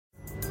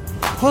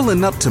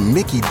Pulling up to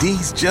Mickey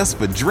D's just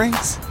for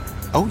drinks?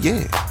 Oh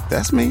yeah,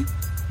 that's me.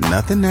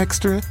 Nothing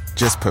extra,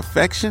 just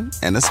perfection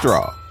and a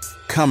straw.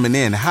 Coming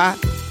in hot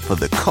for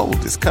the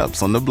coldest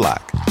cups on the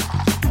block.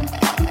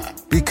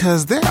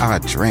 Because there are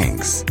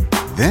drinks.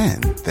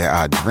 Then there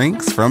are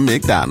drinks from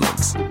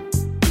McDonald's.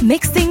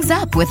 Mix things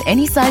up with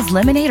any size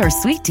lemonade or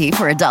sweet tea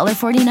for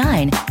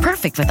 $1.49.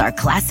 Perfect with our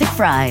classic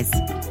fries.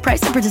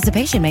 Price and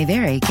participation may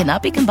vary.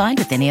 Cannot be combined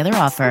with any other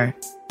offer.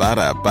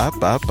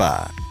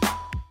 Ba-da-ba-ba-ba.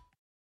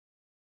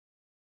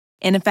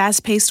 In a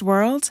fast-paced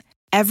world,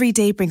 every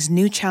day brings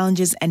new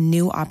challenges and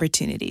new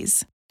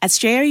opportunities. At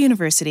Strayer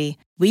University,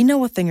 we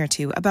know a thing or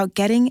two about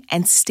getting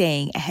and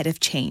staying ahead of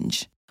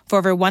change. For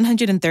over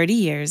 130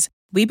 years,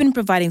 we've been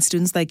providing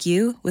students like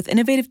you with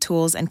innovative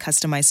tools and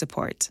customized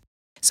support,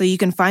 so you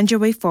can find your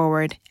way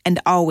forward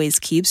and always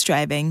keep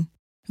striving.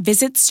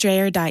 Visit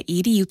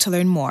strayer.edu to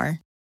learn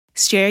more.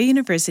 Strayer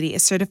University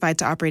is certified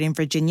to operate in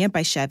Virginia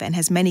by Chev and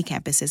has many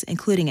campuses,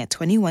 including at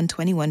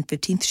 2121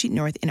 15th Street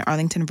North in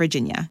Arlington,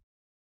 Virginia.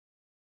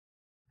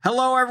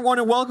 Hello, everyone,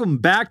 and welcome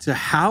back to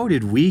How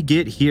Did We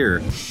Get Here?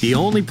 The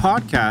only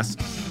podcast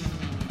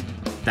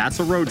that's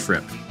a road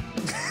trip.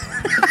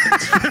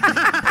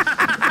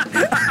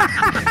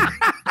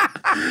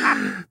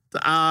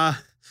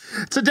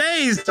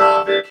 Today's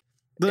topic.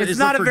 It's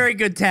not a very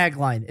good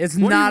tagline. It's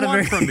What not do you a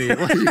want very. from me?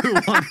 What do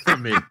you want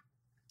from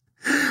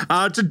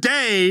me?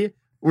 Today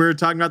we're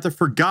talking about the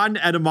forgotten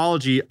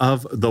etymology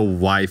of the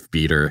wife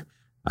beater.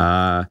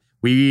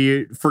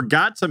 We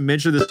forgot to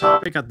mention this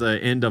topic at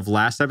the end of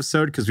last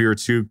episode because we were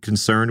too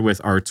concerned with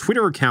our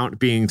Twitter account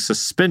being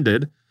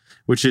suspended,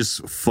 which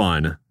is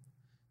fun.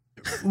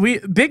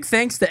 Big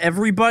thanks to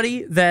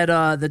everybody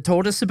that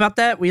told us about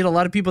that. We had a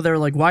lot of people that were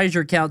like, "Why is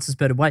your account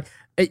suspended?" Why?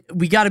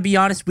 We got to be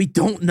honest. We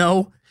don't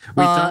know.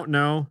 We don't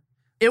know.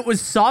 It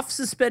was soft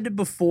suspended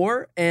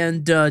before,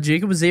 and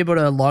Jacob was able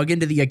to log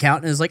into the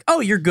account and is like, "Oh,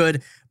 you're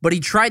good." But he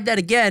tried that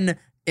again,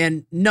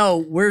 and no,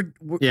 we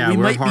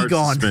might be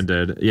gone.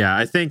 Suspended. Yeah,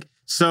 I think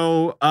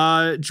so.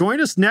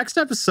 Join us next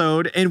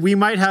episode, and we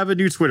might have a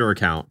new Twitter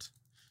account.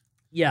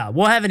 Yeah,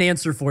 we'll have an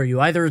answer for you.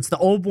 Either it's the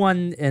old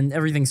one and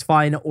everything's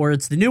fine, or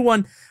it's the new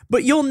one.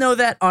 But you'll know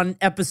that on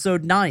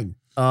episode 9.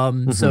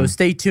 So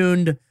stay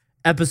tuned,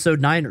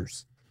 episode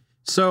 9ers.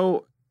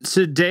 So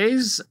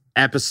today's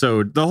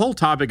episode, the whole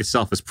topic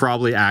itself is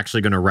probably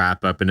actually going to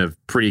wrap up in a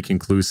pretty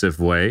conclusive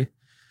way.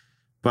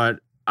 But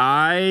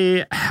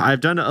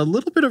I've done a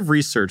little bit of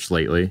research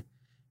lately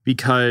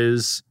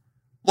because,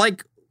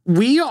 like,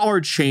 we are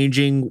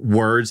changing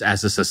words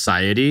as a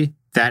society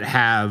that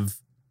have,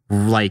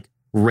 like,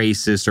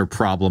 racist or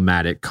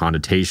problematic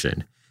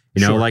connotation.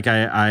 You know, Sure. like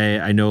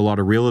I know a lot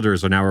of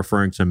realtors are now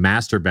referring to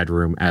master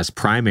bedroom as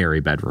primary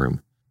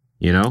bedroom.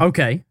 You know?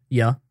 Okay,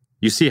 yeah,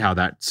 You see how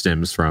that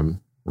stems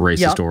from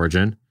racist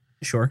origin.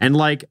 sure. And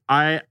like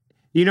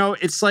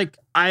it's like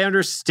I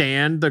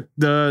understand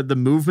the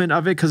movement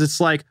of it because it's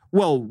like,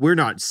 well, we're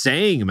not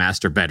saying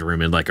master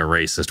bedroom in like a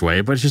racist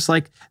way, but it's just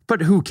like,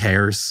 but who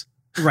cares?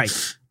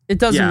 Right. It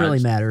doesn't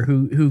really matter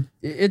who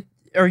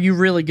are you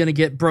really going to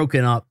get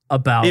broken up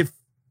about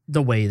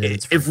the way that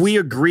it's phrased. If we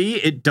agree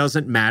it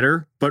doesn't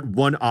matter, but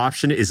one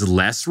option is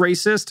less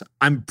racist,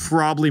 I'm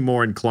probably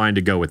more inclined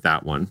to go with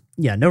that one.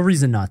 Yeah, no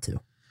reason not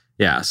to.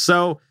 Yeah.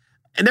 So,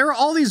 and there are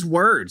all these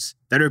words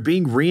that are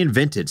being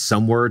reinvented.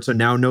 Some words are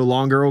now no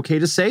longer okay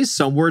to say.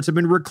 Some words have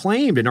been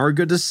reclaimed and are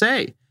good to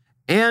say.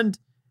 And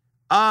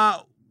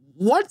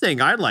one thing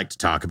I'd like to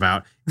talk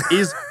about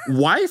is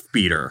wife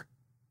beater.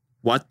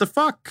 What the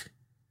fuck?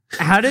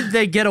 How did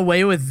they get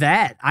away with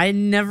that? I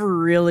never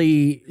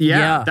really...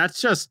 Yeah.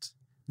 That's just...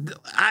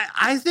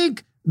 I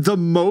think the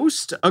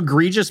most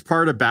egregious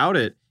part about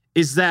it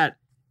is that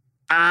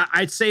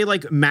I'd say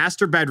like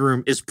master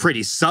bedroom is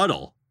pretty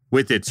subtle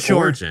with its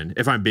origin,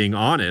 if I'm being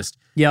honest.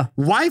 Yeah.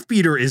 Wife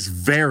beater is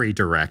very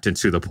direct and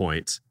to the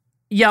point.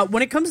 Yeah,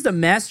 when it comes to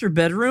master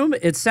bedroom,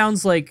 it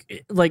sounds like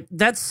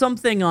that's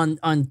something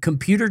on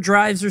computer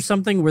drives or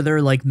something where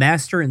they're like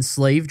master and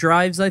slave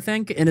drives, I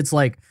think. And it's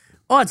like,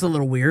 oh, it's a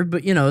little weird,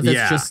 but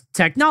that's just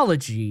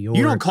technology. Or,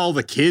 you don't call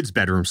the kids'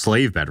 bedroom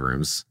slave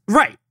bedrooms.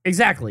 Right,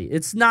 exactly.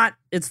 It's not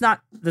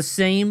the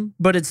same,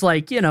 but it's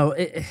like,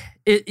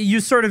 you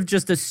sort of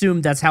just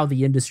assume that's how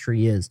the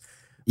industry is.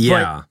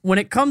 Yeah. But when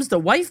it comes to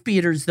wife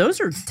beaters, those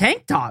are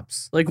tank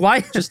tops. Like, why?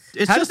 It's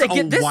how just did they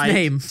get a this white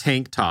name?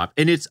 tank top,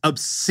 and it's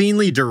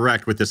obscenely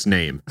direct with this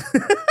name.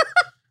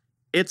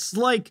 It's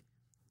like,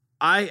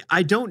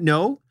 I don't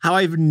know how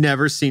I've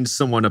never seen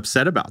someone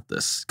upset about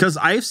this, because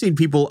I've seen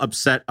people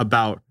upset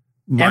about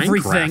Minecraft.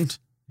 Everything.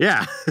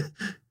 Yeah.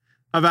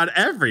 About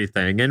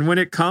everything. And when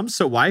it comes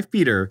to wife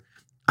beater,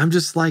 I'm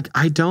just like,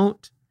 I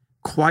don't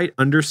quite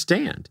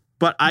understand.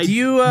 But I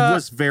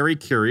was very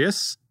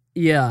curious.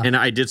 Yeah. And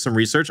I did some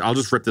research. I'll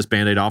just rip this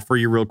Band-Aid off for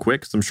you real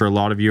quick, because I'm sure a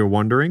lot of you are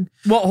wondering.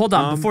 Well, hold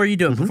on. Before you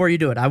do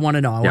it, I want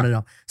to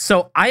know.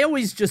 So I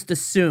always just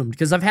assumed,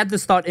 because I've had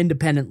this thought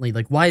independently,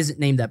 like, why is it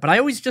named that? But I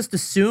always just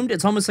assumed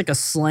it's almost like a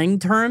slang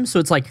term. So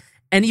it's like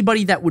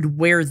anybody that would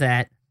wear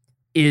that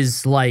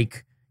is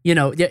like,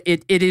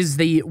 it is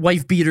the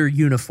wife beater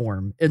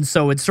uniform. And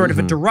so it's sort of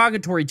a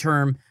derogatory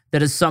term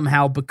that has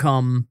somehow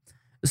become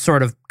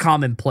sort of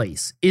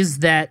commonplace. Is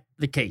that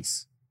the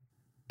case?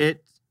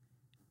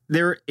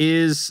 There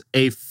is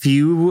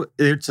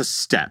it's a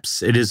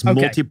steps. It is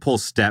multiple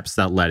steps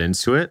that led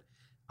into it.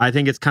 I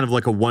think it's kind of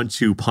like a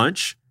 1-2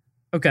 punch.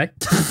 Okay.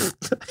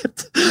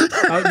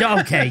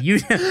 Okay. You.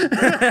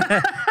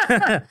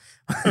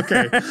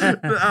 Okay.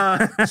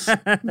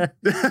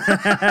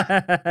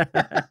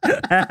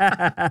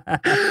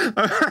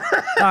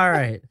 All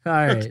right.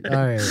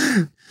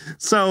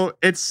 So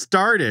it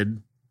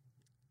started,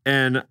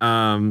 and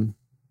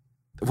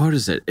what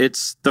is it?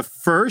 It's the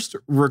first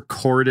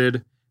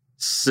recorded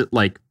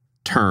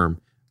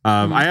term.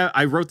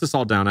 I wrote this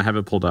all down. I have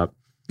it pulled up.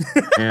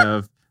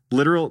 The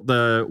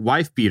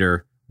wife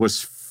beater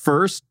was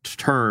first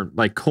term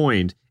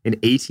coined in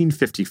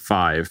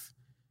 1855.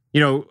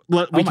 We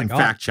can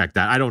fact check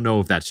that. I don't know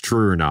if that's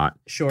true or not.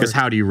 Sure. Because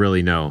how do you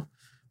really know?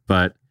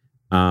 But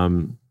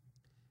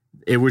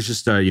it was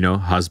just a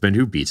husband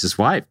who beats his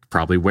wife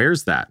probably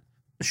wears that.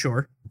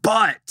 Sure.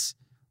 But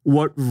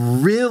what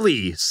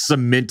really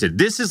cemented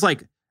this is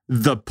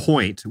the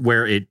point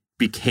where it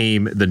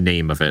became the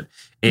name of it.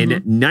 In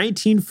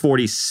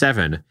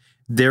 1947,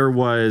 there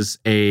was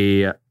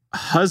a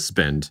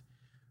husband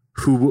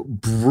who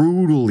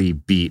brutally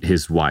beat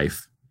his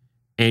wife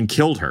and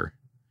killed her.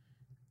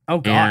 Oh,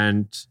 God.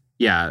 And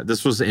yeah,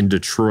 this was in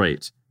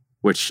Detroit,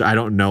 which I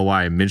don't know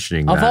why I'm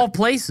mentioning that. Of all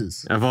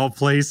places.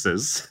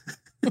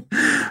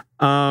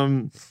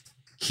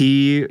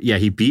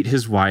 He beat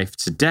his wife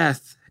to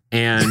death.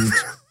 And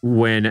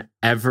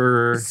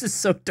whenever... This is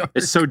so dark.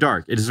 It's so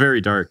dark. It is very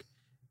dark.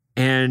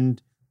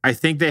 And I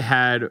think they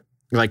had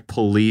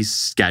police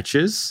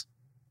sketches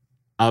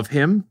of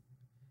him.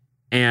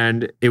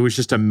 And it was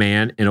just a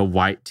man in a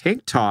white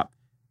tank top.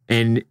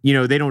 And,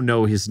 they don't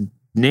know his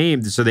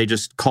name. So they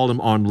just called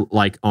him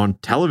on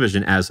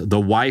television as the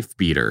wife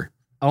beater.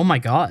 Oh, my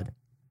God.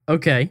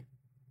 Okay.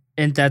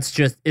 And that's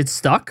just, it's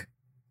stuck?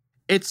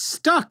 It's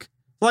stuck.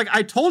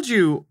 I told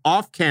you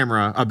off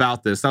camera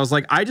about this. I was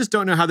I just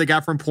don't know how they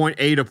got from point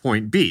A to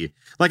point B.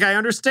 I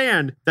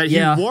understand that he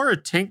wore a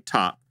tank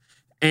top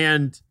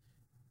and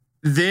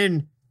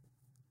then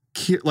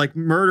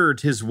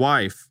murdered his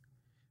wife,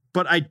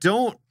 but I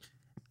don't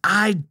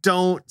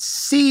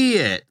see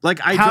it.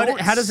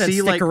 How does that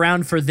stick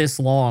around for this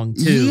long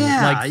too?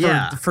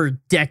 For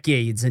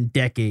decades and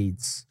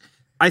decades.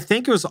 I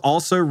think it was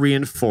also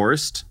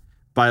reinforced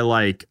by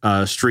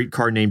a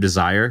Streetcar Named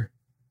Desire.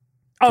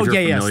 Oh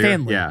yeah,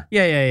 Stanley. Yeah.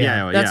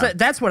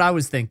 That's what I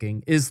was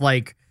thinking. Is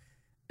that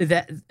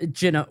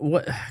Jenna?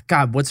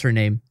 What's her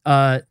name?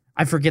 I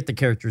forget the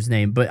character's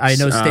name, but I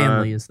know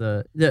Stanley is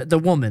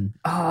the woman.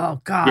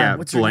 Oh God,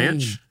 what's her name?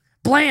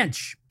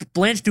 Blanche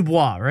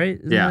Dubois, right?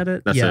 Isn't that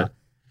it? That's it.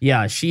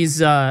 Yeah, she's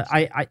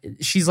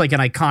she's an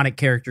iconic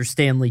character,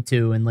 Stanley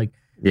too, and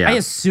I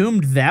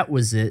assumed that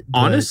was it.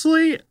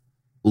 Honestly,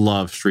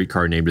 love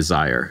Streetcar Named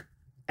Desire.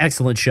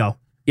 Excellent show.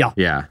 Yeah.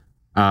 Yeah.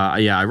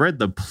 I read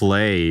the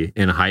play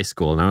in high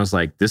school and I was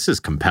this is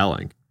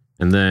compelling.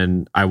 And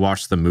then I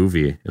watched the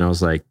movie and I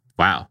was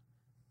wow,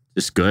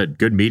 just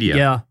good media.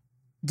 Yeah.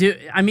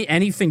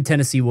 Anything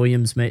Tennessee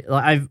Williams made.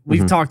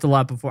 We've talked a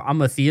lot before.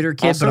 I'm a theater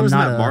kid, also, but I'm isn't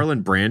not that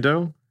Marlon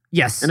Brando?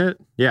 Yes. In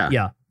it? Yeah.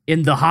 Yeah.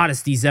 In the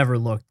hottest he's ever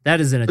looked. That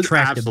is an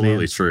attractive man.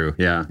 Absolutely true.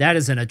 Yeah. That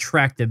is an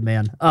attractive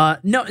man.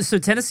 No, so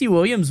Tennessee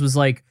Williams was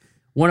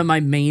one of my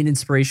main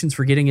inspirations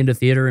for getting into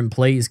theater and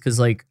plays because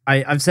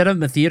I've said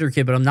I'm a theater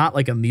kid, but I'm not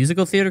a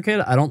musical theater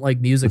kid. I don't like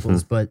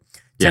musicals, but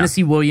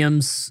Tennessee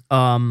Williams,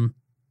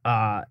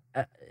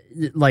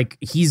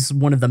 he's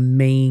one of the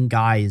main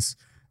guys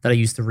that I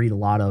used to read a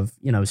lot of.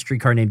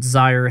 Streetcar Named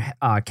Desire,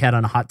 Cat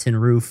on a Hot Tin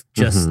Roof,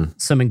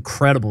 just some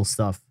incredible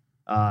stuff.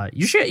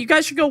 You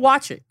guys should go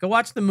watch it. Go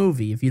watch the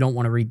movie if you don't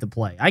want to read the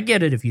play. I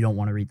get it if you don't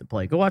want to read the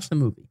play. Go watch the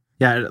movie.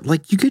 Yeah,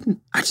 you couldn't.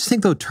 I just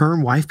think the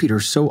term wife beater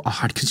is so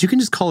odd because you can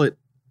just call it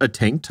a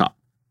tank top,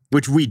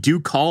 which we do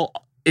call.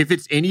 If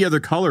it's any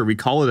other color, we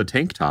call it a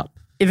tank top.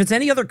 If it's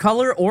any other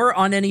color or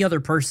on any other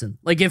person,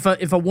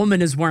 if a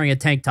woman is wearing a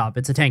tank top,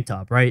 it's a tank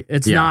top, right?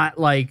 It's not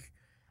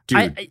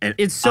Dude,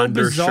 it's so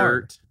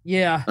bizarre.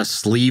 Yeah, a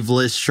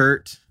sleeveless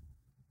shirt,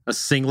 a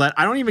singlet.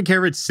 I don't even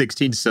care if it's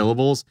 16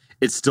 syllables.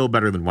 It's still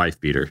better than wife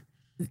beater.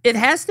 It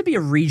has to be a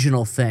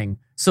regional thing.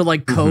 So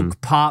Coke,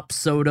 pop,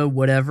 soda,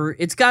 whatever.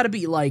 It's got to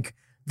be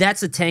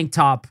that's a tank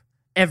top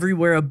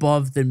everywhere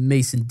above the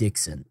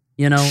Mason-Dixon.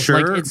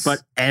 Sure,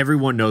 but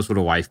everyone knows what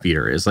a wife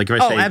beater is. If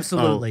I say,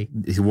 absolutely.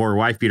 He wore a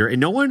wife beater,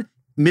 and no one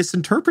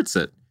misinterprets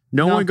it.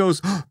 No one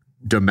goes,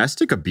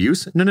 domestic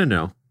abuse?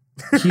 No.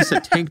 He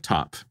said tank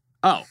top.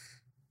 Oh,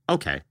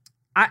 okay.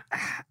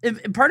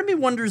 Part of me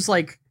wonders,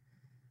 that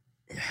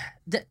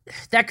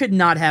could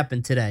not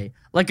happen today.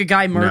 A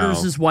guy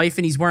murders his wife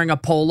and he's wearing a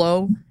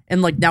polo,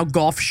 and now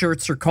golf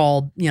shirts are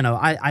called,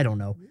 I don't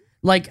know.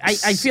 I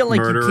feel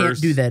murderers. You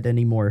can't do that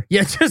anymore.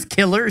 Yeah, just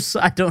killers.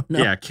 I don't know.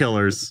 Yeah,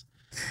 killers.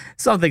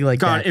 Something like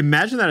that. God,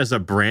 imagine that as a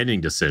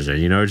branding decision.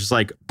 Just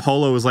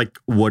polo is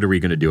what are we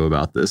going to do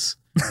about this?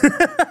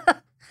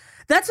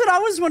 That's what I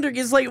was wondering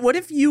is like, what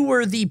if you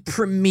were the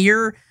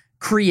premier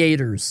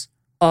creators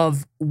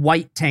of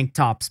white tank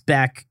tops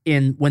back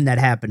in when that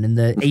happened in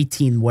the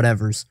 18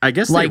 whatevers? I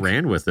guess like, they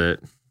ran with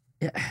it.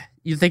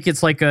 You think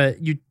it's like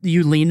you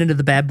lean into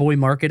the bad boy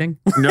marketing?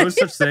 No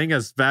such thing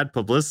as bad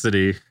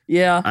publicity.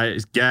 Yeah. I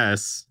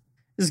guess.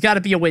 There's got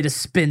to be a way to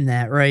spin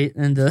that, right?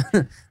 And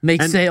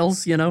make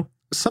sales, you know?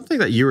 Something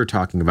that you were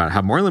talking about,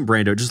 how Marlon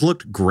Brando just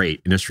looked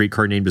great in A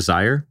Streetcar Named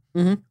Desire.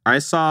 Mm-hmm. I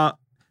saw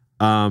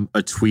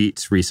a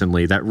tweet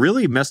recently that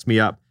really messed me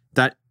up,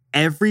 that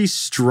every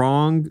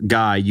strong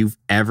guy you've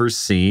ever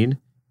seen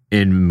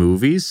in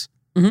movies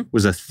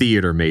was a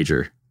theater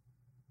major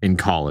in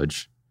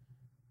college.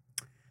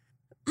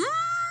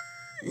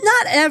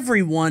 Not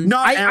everyone.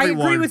 Not I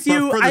everyone, agree with but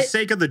you. for the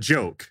sake of the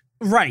joke.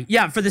 Right.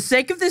 Yeah. For the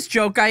sake of this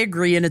joke, I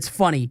agree. And it's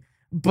funny.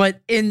 But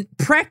in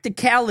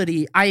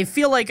practicality, I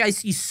feel like I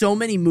see so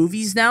many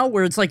movies now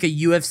where it's like a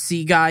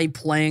UFC guy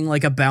playing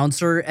like a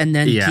bouncer and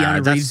then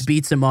Keanu Reeves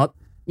beats him up,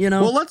 you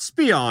know? Well, let's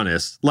be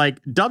honest.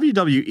 Like,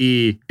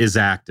 WWE is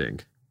acting.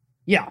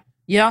 Yeah.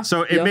 Yeah.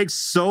 So it makes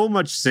so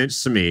much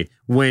sense to me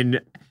when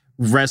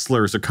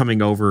wrestlers are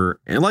coming over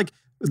and like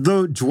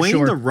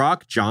Dwayne The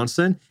Rock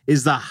Johnson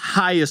is the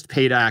highest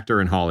paid actor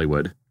in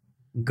Hollywood.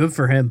 Good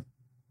for him.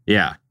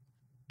 Yeah.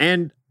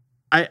 And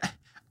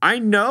I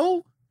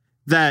know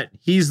that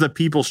he's the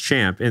people's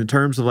champ in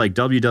terms of like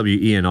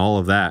WWE and all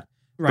of that.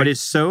 Right. But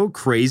it's so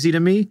crazy to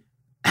me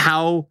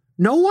how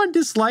no one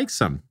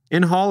dislikes him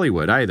in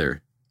Hollywood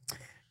either.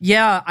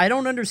 Yeah, I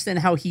don't understand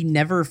how he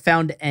never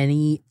found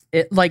any,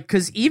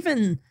 because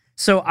even,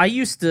 so I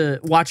used to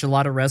watch a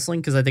lot of wrestling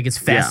because I think it's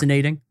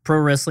fascinating. Yeah. Pro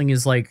wrestling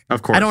is like,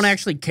 of course. I don't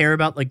actually care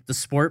about like the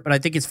sport, but I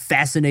think it's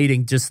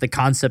fascinating just the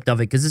concept of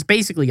it because it's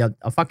basically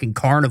a fucking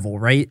carnival,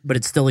 right? But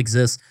it still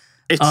exists.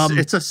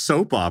 It's a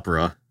soap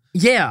opera.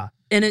 Yeah.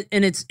 And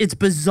it's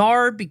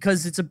bizarre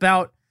because it's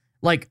about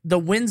like the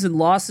wins and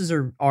losses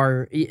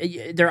are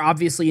they're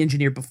obviously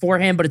engineered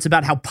beforehand, but it's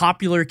about how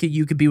popular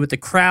you could be with the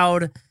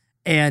crowd,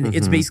 and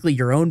it's basically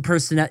your own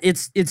personality.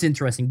 It's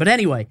interesting, but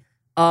anyway,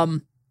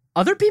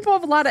 other people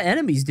have a lot of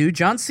enemies, dude.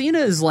 John Cena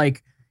is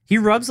like he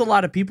rubs a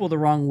lot of people the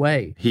wrong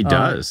way. He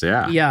does,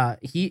 yeah. Yeah,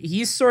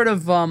 he's sort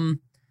of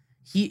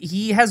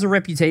he has a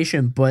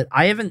reputation, but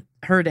I haven't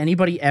heard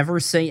anybody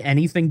ever say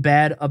anything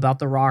bad about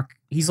The Rock.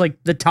 He's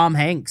like the Tom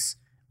Hanks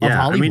of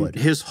Hollywood. I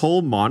mean, his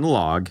whole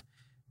monologue,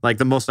 like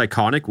the most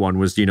iconic one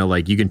was, you know,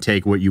 like, you can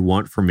take what you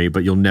want from me,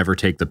 but you'll never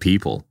take the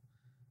people.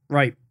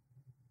 Right.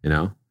 You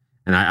know?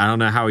 And I don't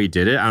know how he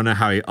did it. I don't know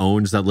how he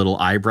owns that little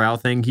eyebrow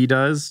thing he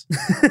does.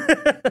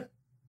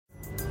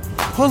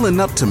 Pulling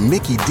up to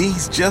Mickey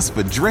D's just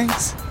for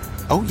drinks?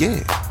 Oh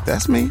yeah,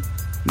 that's me.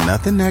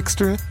 Nothing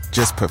extra,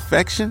 just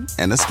perfection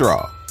and a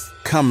straw.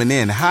 Coming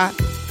in hot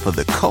for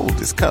the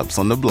coldest cups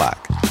on the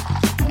block.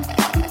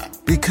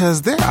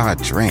 Because there are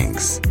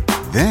drinks.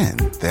 Then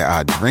there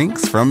are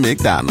drinks from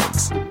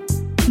McDonald's.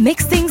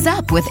 Mix things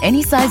up with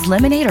any size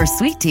lemonade or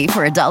sweet tea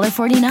for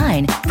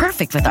 $1.49.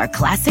 Perfect with our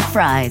classic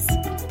fries.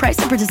 Price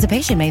and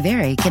participation may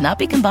vary. Cannot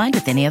be combined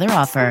with any other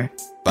offer.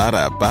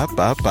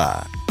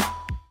 Ba-da-ba-ba-ba.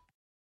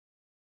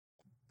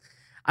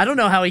 I don't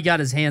know how he got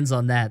his hands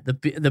on that.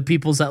 The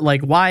people's that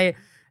like why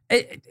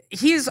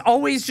he's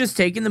always just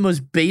taking the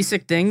most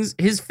basic things.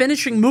 His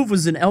finishing move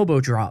was an elbow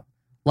drop.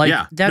 Like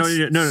that's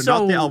no,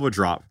 not the elbow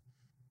drop.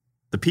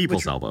 The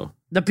people's elbow.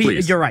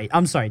 You're right.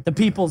 I'm sorry. The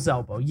people's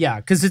elbow. Yeah,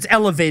 because it's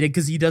elevated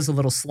because he does a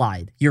little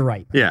slide. You're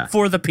right. Yeah.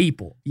 For the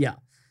people. Yeah.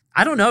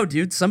 I don't know,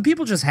 dude. Some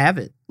people just have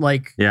it.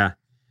 Like, yeah.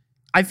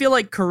 I feel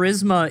like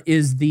charisma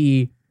is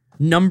the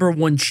number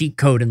one cheat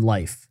code in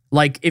life.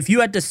 Like, if you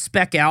had to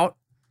spec out,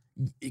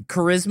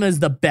 charisma is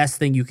the best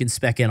thing you can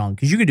spec in on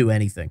because you can do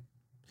anything.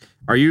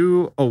 Are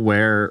you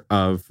aware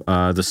of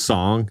the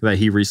song that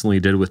he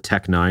recently did with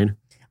Tech Nine?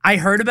 I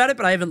heard about it,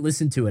 but I haven't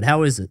listened to it.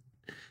 How is it?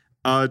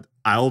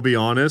 I'll be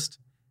honest.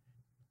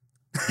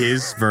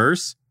 His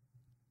verse,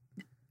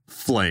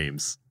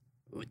 flames.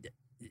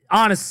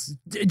 Honest,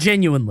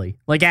 genuinely,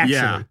 like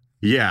actually.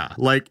 Yeah.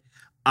 Like,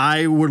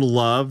 I would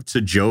love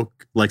to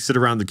joke, like sit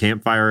around the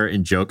campfire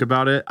and joke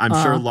about it. I'm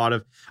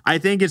sure I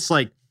think it's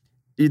like,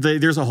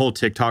 there's a whole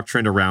TikTok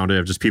trend around it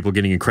of just people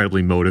getting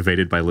incredibly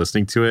motivated by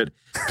listening to it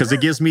because it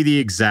gives me the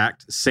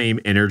exact same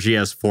energy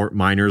as Fort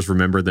Miners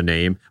Remember the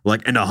Name,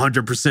 like, and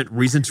 100%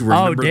 reason to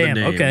remember the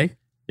name. Okay.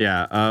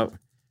 Yeah.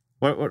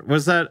 What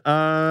was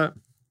that?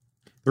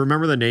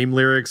 Remember the Name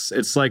lyrics?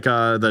 It's like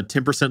the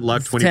 10%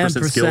 luck,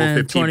 20% skill,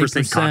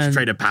 15%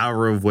 concentrated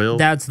power of will.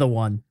 That's the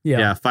one.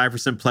 Yeah.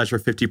 5% pleasure,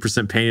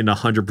 50% pain, and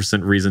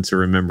 100% reason to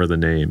remember the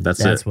name.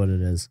 That's what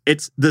it is.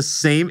 It's the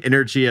same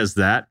energy as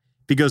that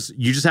because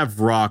you just have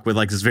Rock with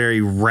like this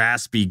very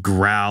raspy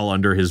growl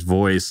under his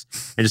voice.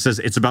 And it says,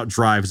 it's about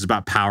drive, it's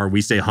about power.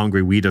 We stay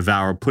hungry, we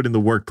devour, put in the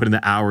work, put in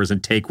the hours,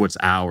 and take what's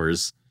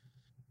ours.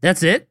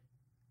 That's it?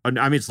 I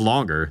mean, it's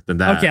longer than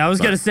that. Okay, I was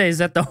going to say, is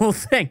that the whole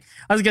thing?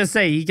 I was going to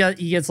say, he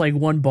gets like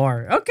one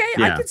bar. Okay,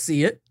 yeah. I can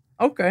see it.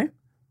 Okay.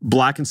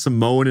 Black and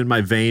Samoan in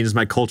my veins,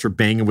 my culture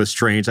banging with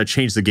strange. I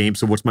changed the game,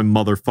 so what's my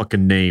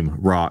motherfucking name?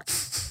 Rock.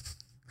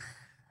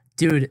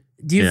 Dude,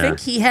 do you think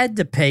he had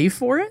to pay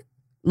for it?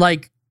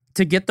 Like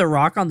to get The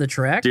Rock on the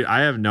track? Dude,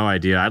 I have no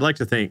idea. I'd like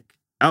to think,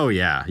 oh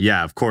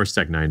yeah, of course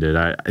Tech Nine did,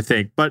 I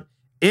think. But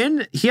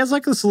he has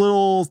like this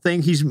little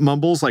thing, he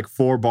mumbles like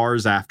 4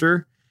 bars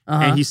after,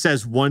 and he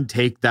says, "One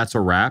take, that's a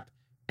wrap."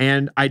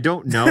 And I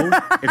don't know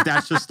if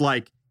that's just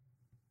like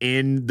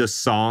in the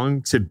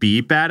song to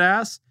be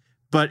badass.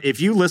 But if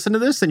you listen to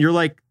this and you're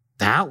like,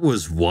 that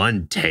was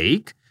one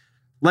take,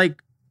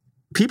 like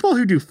people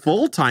who do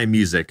full-time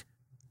music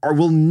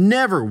will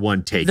never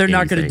one take. They're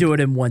not going to do it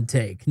in one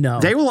take. No,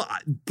 they will.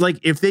 Like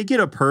if they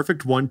get a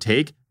perfect one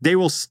take, they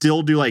will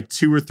still do like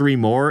 2 or 3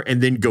 more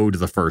and then go to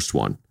the first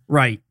one.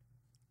 Right.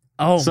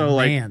 Oh, so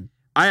man. Like,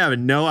 I have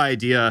no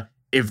idea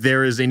if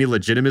there is any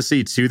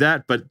legitimacy to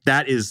that, but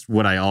that is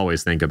what I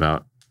always think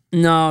about.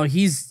 No,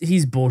 he's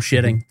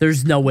bullshitting.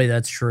 There's no way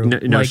that's true.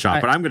 No like,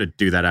 shot, but I'm going to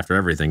do that after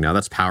everything now.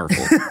 That's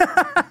powerful.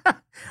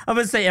 I'm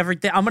going to say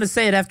everything. I'm going to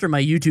say it after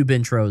my YouTube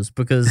intros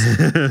because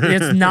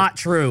it's not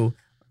true.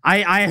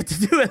 I have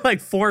to do it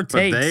like 4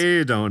 takes. But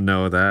they don't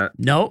know that.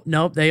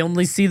 Nope. They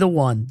only see the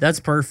one. That's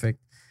perfect.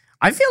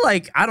 I feel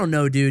like, I don't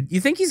know, dude.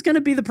 You think he's going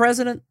to be the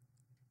president?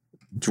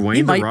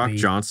 Dwayne "The Rock"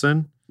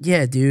 Johnson?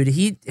 Yeah,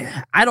 dude.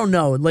 I don't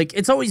know. Like,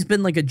 it's always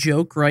been like a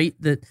joke, right?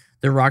 That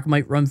The Rock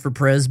might run for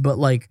prez, but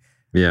like,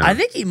 yeah, I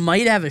think he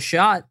might have a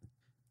shot.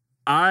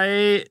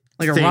 Like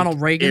a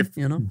Ronald Reagan,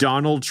 if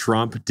Donald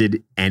Trump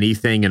did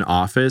anything in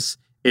office,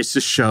 it's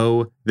to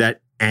show that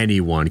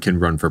anyone can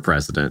run for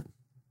president.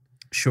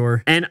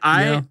 Sure. And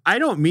I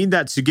don't mean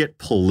that to get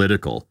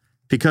political,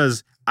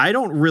 because I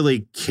don't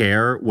really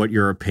care what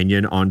your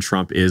opinion on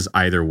Trump is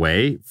either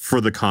way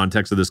for the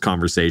context of this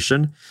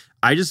conversation.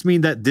 I just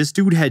mean that this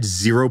dude had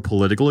 0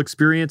 political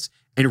experience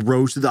and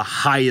rose to the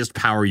highest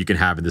power you can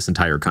have in this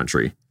entire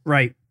country.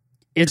 Right.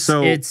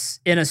 It's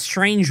in a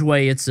strange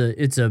way, it's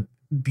a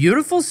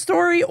beautiful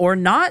story or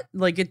not.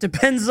 Like it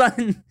depends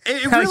on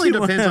it really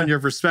depends on your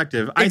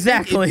perspective.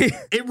 Exactly. I think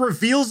it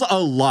reveals a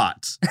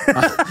lot.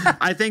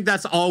 I think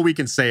that's all we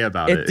can say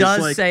about it. It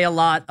does say a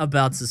lot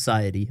about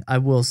society. I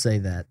will say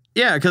that.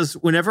 Yeah, because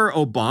whenever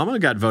Obama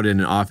got voted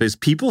in office,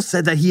 people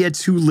said that he had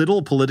too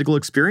little political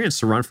experience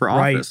to run for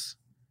office.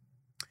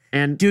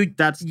 And dude,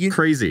 that's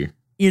crazy.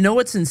 You know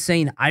what's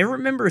insane? I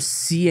remember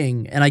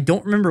seeing, and I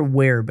don't remember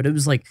where, but it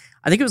was like,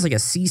 I think it was like a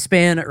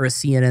C-SPAN or a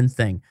CNN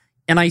thing.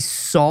 And I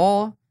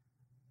saw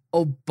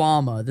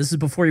Obama. This is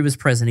before he was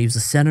president. He was a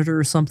senator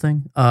or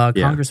something,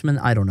 congressman.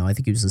 I don't know. I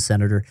think he was a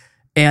senator.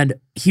 And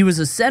he was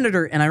a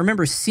senator, and I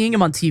remember seeing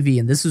him on TV,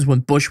 and this was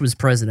when Bush was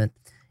president.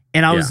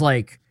 And I was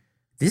like,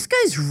 this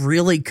guy's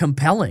really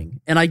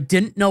compelling. And I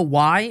didn't know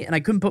why, and I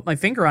couldn't put my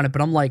finger on it,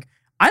 but I'm like,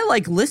 I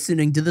like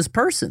listening to this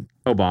person.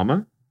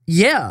 Obama?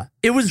 Yeah.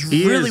 It was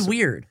really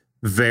weird.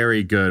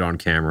 Very good on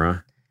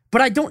camera.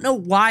 But I don't know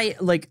why,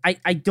 like,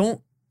 I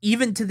don't,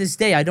 even to this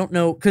day, I don't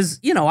know, because,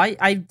 you know,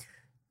 I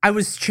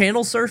was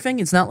channel surfing.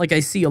 It's not like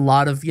I see a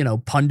lot of, you know,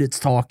 pundits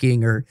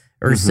talking or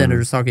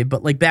senators talking,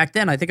 but like back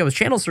then, I think I was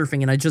channel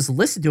surfing and I just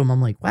listened to him.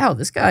 I'm like, wow,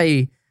 this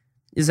guy's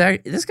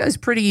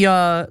pretty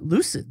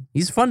lucid.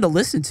 He's fun to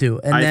listen to.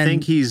 And I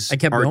think he's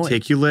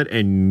articulate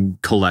and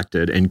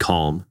collected and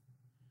calm.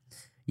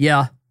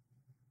 Yeah.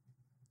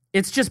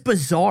 It's just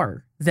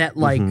bizarre that,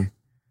 like,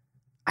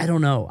 I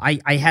don't know.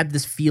 I had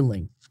this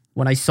feeling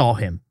when I saw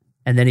him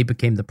and then he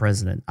became the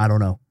president. I don't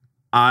know.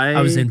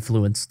 I was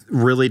influenced.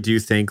 Really do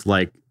think,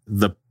 like,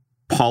 the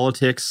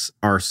politics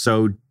are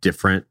so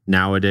different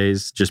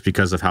nowadays just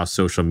because of how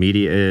social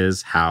media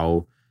is,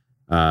 how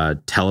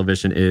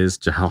television is,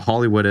 to how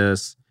Hollywood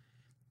is.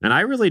 And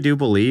I really do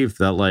believe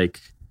that, like,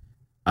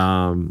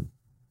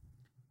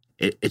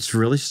 it's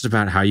really just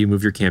about how you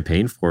move your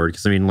campaign forward.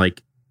 Because, I mean,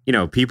 like, you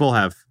know, people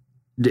have,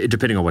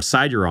 depending on what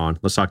side you're on,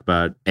 let's talk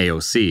about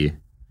AOC.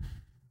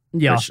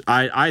 Yeah. Which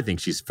I think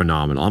she's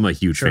phenomenal. I'm a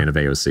huge fan of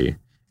AOC.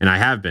 And I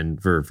have been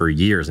for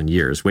years and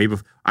years.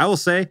 I will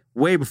say,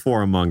 way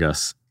before Among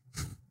Us.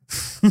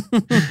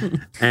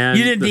 And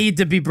you didn't need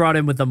to be brought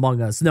in with Among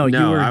Us. No,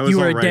 you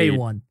were a day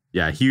one.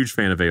 Yeah, huge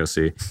fan of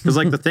AOC. Because,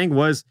 like, the thing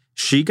was,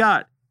 she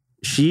got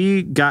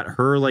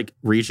her, like,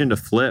 region to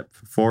flip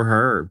for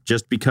her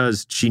just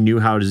because she knew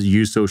how to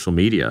use social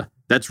media.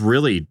 That's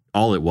really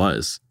all it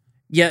was.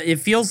 Yeah, it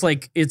feels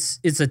like it's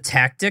a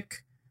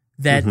tactic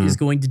that is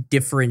going to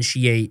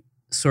differentiate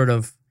sort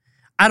of,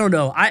 I don't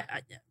know.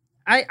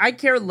 I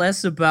care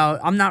less about,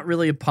 I'm not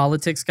really a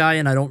politics guy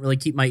and I don't really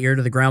keep my ear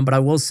to the ground, but I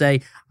will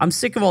say I'm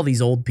sick of all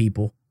these old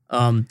people.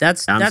 I'm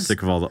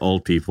sick of all the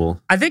old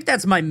people. I think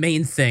that's my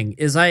main thing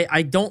is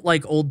I don't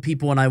like old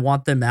people and I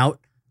want them out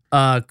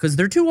because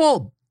they're too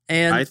old.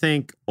 And I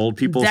think old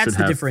people should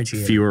have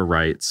fewer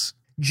rights.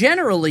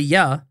 Generally,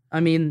 yeah. I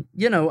mean,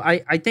 you know,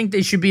 I think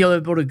they should be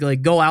able to,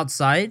 like, go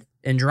outside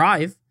and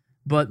drive,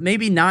 but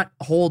maybe not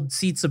hold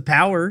seats of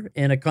power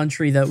in a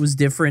country that was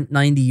different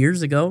 90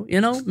 years ago. You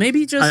know,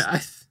 maybe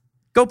just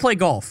go play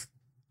golf.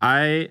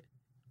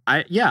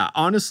 Yeah,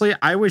 honestly,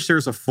 I wish there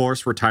was a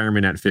forced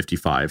retirement at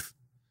 55.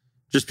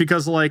 Just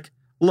because, like,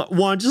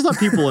 one, just let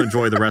people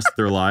enjoy the rest of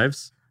their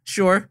lives.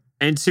 Sure.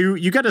 And two,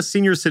 you got a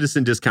senior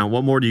citizen discount.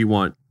 What more do you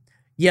want?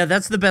 Yeah,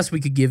 that's the best we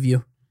could give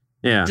you.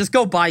 Yeah. Just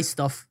go buy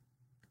stuff.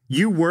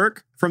 you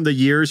work from the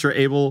years you're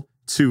able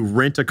to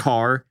rent a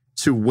car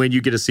to when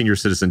you get a senior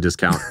citizen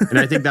discount. And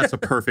I think that's a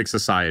perfect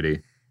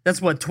society.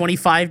 That's what,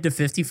 25 to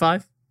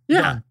 55?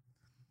 Yeah.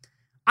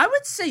 I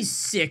would say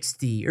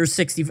 60 or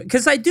 60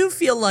 because I do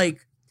feel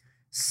like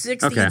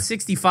 60 and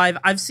 65.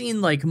 I've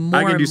seen like more.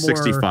 I can do and more,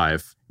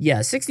 65.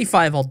 Yeah,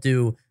 65 I'll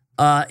do.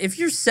 If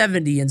you're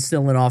 70 and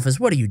still in office,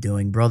 what are you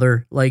doing,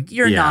 brother? Like,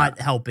 you're not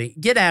helping.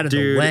 Get out of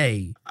the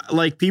way.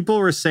 Like, people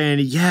were saying,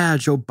 yeah,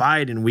 Joe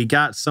Biden, we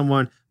got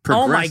someone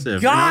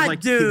progressive. Oh my God, and I was like,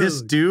 dude.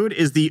 This dude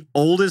is the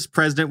oldest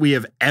president we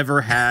have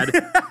ever had.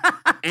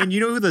 And you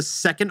know who the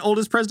second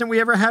oldest president we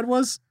ever had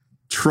was?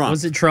 Trump.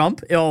 Was it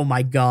Trump? Oh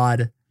my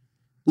God.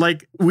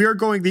 Like, we are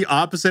going the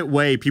opposite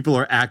way. People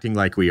are acting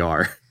like we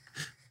are.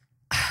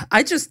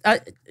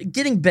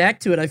 Getting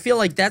back to it, I feel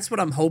like that's what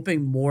I'm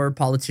hoping more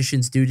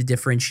politicians do to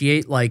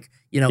differentiate, like,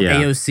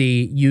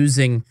 AOC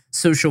using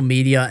social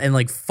media and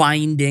like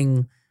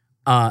finding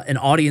an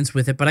audience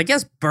with it. But I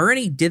guess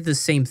Bernie did the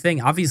same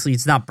thing. Obviously,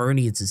 it's not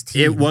Bernie, it's his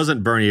team. It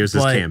wasn't Bernie, it was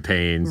his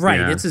campaign. Right,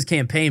 yeah. It's his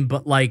campaign.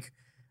 But like,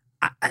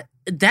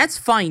 that's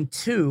fine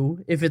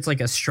too if it's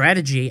like a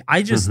strategy.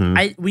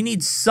 We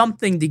need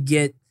something to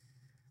get.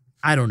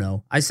 I don't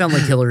know. I sound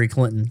like Hillary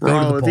Clinton. Go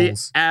to the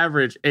polls. The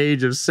average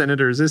age of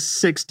senators is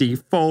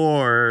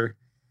 64.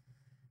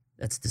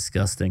 That's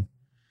disgusting.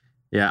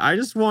 Yeah, I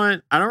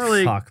don't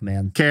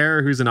really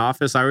care who's in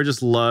office. I would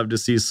just love to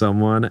see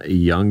someone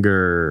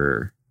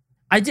younger.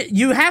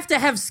 You have to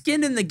have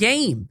skin in the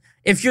game.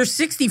 If you're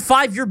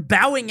 65, you're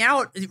bowing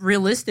out,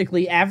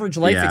 realistically, average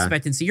life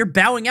expectancy. You're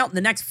bowing out in the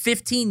next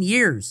 15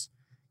 years.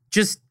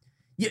 Just...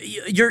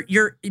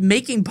 You're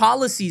making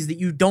policies that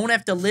you don't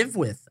have to live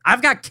with.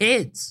 I've got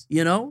kids,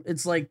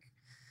 It's like,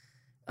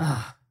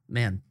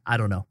 man, I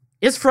don't know.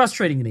 It's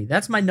frustrating to me.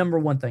 That's my number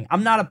one thing.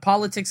 I'm not a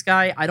politics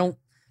guy. I don't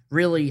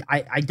really,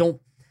 I don't,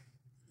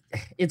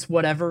 it's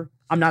whatever.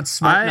 I'm not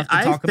smart enough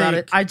to talk about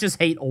it. I just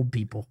hate old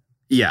people.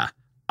 Yeah.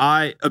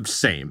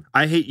 Same.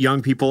 I hate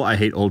young people. I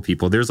hate old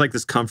people. There's like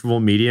this comfortable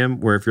medium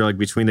where if you're like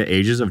between the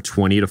ages of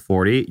 20 to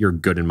 40, you're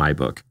good in my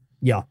book.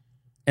 Yeah.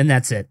 And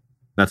that's it.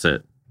 That's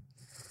it.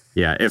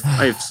 Yeah, if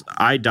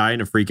I die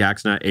in a freak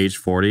accident at age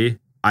 40,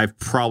 I've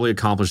probably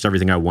accomplished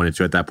everything I wanted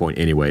to at that point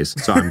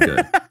anyways, so I'm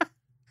good.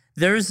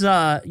 There's,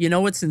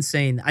 what's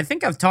insane? I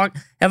think have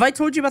I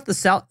told you about the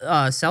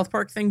South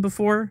Park thing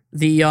before?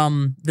 The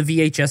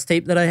VHS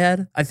tape that I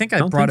had? I think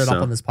I brought it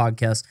up on this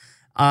podcast.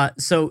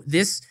 So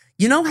this,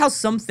 how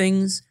some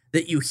things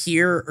that you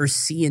hear or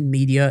see in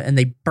media and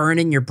they burn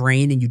in your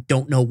brain and you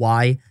don't know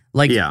why?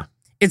 Like,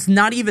 it's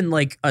not even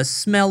like a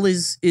smell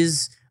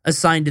is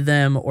assigned to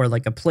them or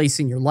like a place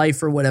in your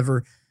life or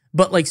whatever,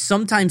 but like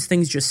sometimes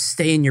things just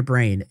stay in your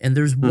brain. And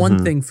there's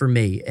one thing for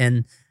me,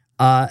 and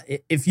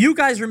if you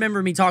guys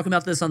remember me talking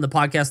about this on the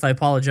podcast, I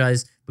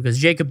apologize, because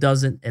Jacob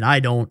doesn't and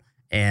I don't,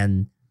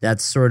 and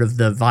that's sort of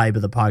the vibe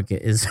of the podcast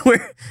is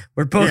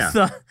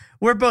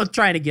we're both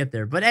trying to get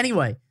there. But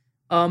anyway,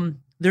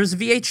 there's a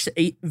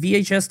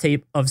VHS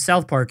tape of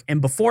South Park,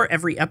 and before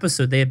every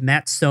episode they have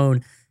Matt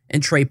Stone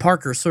and Trey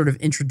Parker sort of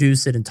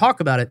introduce it and talk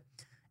about it.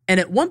 And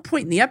at one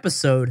point in the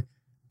episode,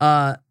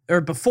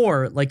 or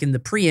before, like in the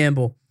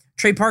preamble,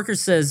 Trey Parker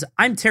says,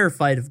 "I'm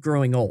terrified of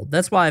growing old.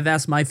 That's why I've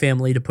asked my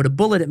family to put a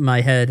bullet in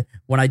my head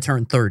when I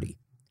turn 30.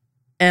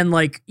 And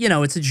like,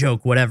 it's a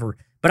joke, whatever.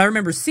 But I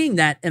remember seeing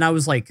that and I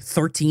was like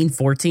 13,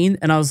 14.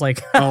 And I was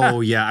like,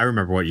 oh yeah, I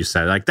remember what you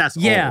said. Like, that's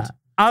old.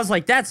 I was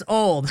like, that's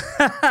old.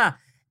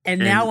 and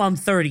now I'm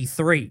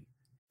 33.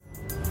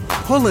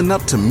 Pulling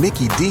up to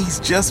Mickey D's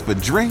just for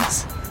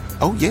drinks?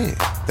 Oh yeah,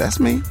 that's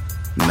me.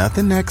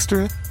 Nothing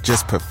extra,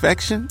 just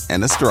perfection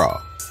and a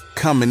straw.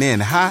 Coming in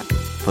hot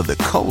for the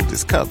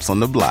coldest cups on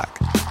the block.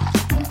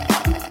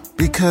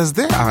 Because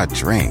there are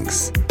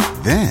drinks.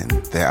 Then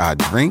there are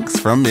drinks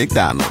from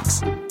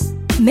McDonald's.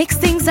 Mix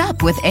things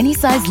up with any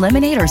size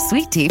lemonade or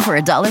sweet tea for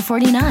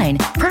 $1.49.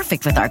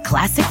 Perfect with our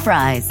classic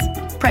fries.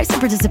 Price and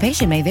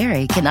participation may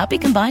vary. Cannot be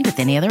combined with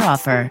any other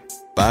offer.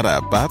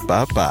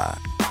 Ba-da-ba-ba-ba.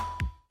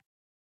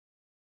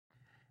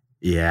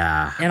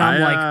 Yeah. And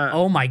I'm like,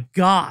 oh my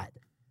God.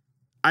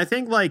 I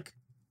think like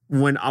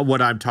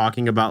what I'm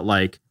talking about,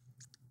 like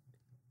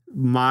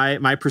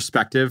my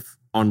perspective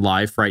on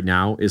life right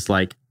now is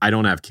like, I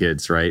don't have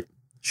kids, right?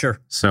 Sure.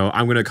 So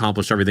I'm going to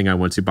accomplish everything I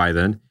want to by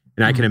then.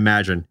 And I can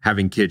imagine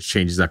having kids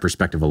changes that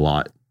perspective a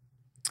lot.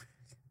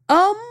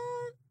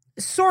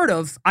 Sort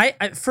of.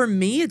 For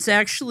me,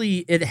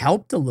 it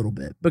helped a little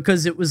bit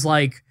because it was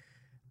like,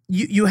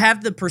 you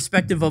have the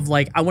perspective of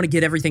like, I want to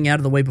get everything out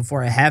of the way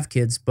before I have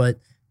kids. But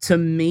to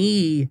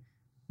me,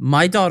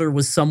 my daughter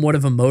was somewhat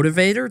of a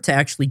motivator to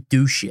actually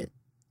do shit.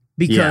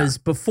 Because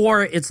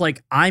before it's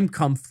like, I'm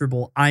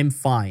comfortable, I'm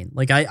fine.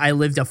 Like I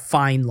lived a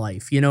fine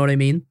life, you know what I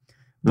mean?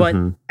 But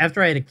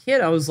after I had a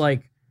kid, I was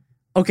like,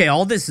 okay,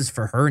 all this is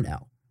for her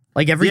now.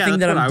 Like everything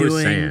that I'm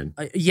doing.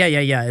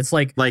 Yeah. It's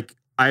like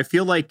I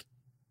feel like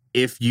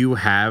if you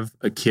have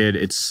a kid,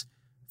 it's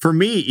for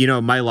me,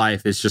 my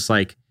life is just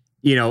like,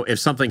 if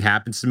something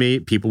happens to me,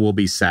 people will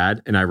be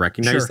sad and I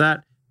recognize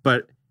that.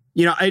 But,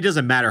 it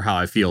doesn't matter how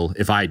I feel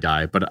if I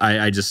die. But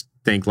I just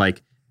think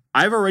like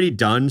I've already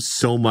done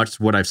so much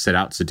what I've set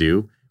out to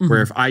do.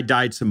 Where if I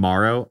died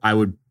tomorrow, I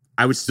would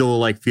still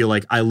like feel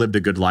like I lived a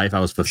good life. I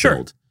was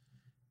fulfilled. Sure.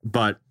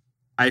 But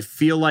I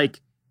feel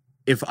like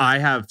if I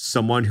have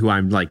someone who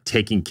I'm like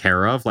taking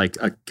care of, like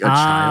a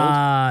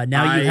child.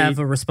 Now you have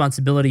a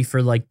responsibility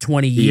for like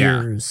 20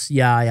 years.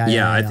 Yeah.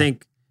 I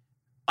think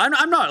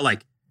I'm not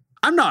like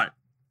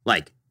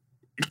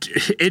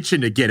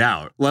itching to get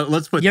out.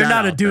 Let's put You're that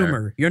not a out doomer.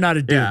 there. You're not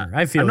a doomer. Yeah.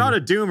 I feel I'm not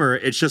a doomer.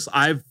 It's just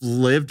I've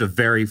lived a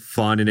very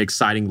fun and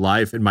exciting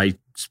life in my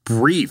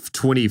brief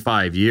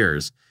 25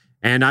 years.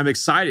 And I'm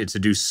excited to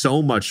do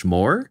so much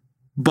more.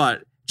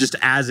 But just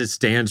as it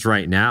stands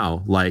right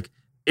now, like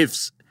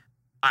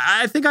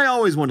I think I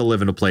always want to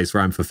live in a place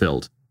where I'm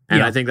fulfilled.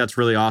 And I think that's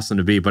really awesome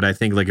to be. But I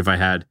think like if I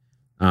had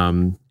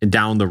down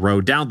the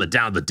road,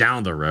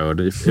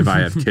 if I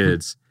have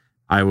kids,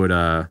 I would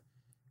I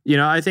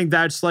think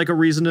that's like a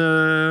reason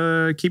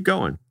to keep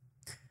going.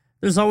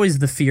 There's always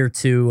the fear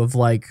too of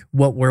like,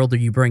 what world are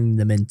you bringing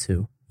them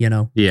into? You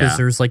know? Yeah. Because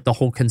there's like the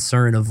whole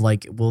concern of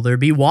like, will there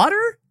be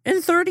water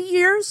in 30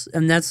 years?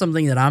 And that's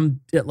something that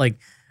I'm like,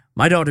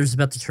 my daughter's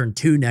about to turn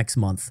 2 next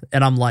month.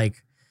 And I'm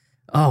like,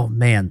 oh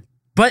man.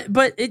 But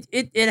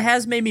it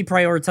has made me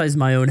prioritize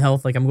my own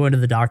health. Like I'm going to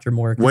the doctor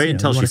more. Wait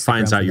until she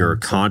finds out you're a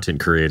content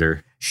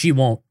creator. She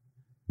won't.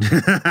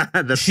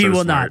 She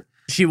will not.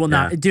 She will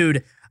not.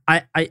 Dude,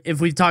 I if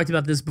we've talked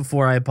about this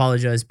before, I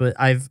apologize, but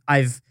I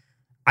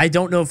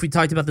don't know if we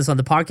talked about this on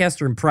the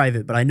podcast or in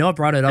private, but I know I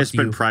brought it up. It's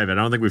been private. I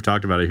don't think we've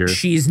talked about it here.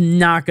 She's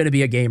not going to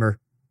be a gamer.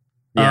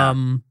 Yeah.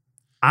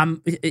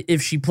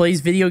 If she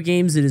plays video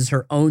games, it is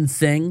her own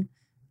thing.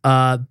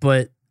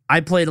 But I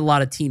played a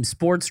lot of team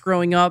sports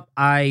growing up.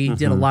 I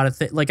did a lot of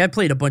things. Like I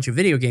played a bunch of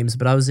video games,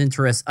 but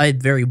I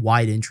had very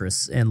wide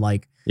interests, and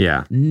like,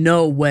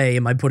 no way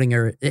am I putting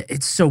her.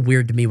 It's so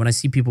weird to me when I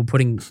see people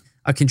putting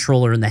a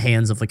controller in the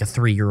hands of like a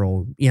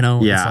 3-year-old, you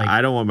know? Yeah. It's like,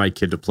 I don't want my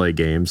kid to play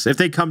games. If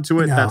they come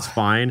to it, that's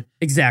fine.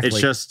 Exactly. It's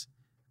just,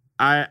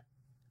 I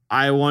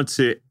want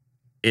to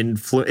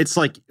influence. It's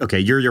like, okay,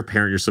 you're your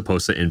parent. You're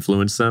supposed to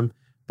influence them,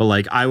 but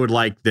like, I would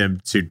like them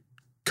to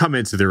come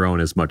into their own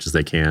as much as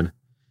they can.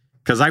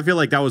 Because I feel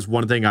like that was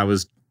one thing I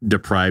was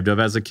deprived of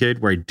as a kid,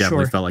 where I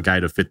definitely felt like I had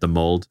to fit the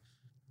mold.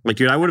 Like,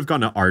 dude, I would have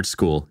gone to art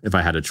school if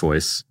I had a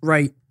choice.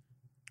 Right.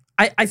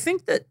 I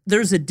think that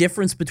there's a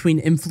difference between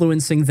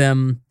influencing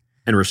them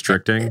and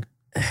restricting.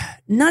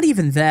 Not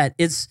even that.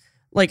 It's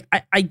like,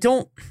 I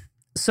don't.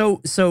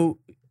 So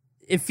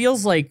it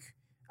feels like,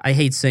 I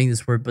hate saying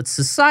this word, but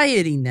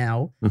society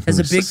now has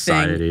a big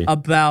thing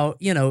about,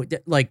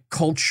 like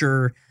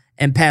culture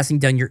and passing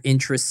down your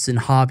interests and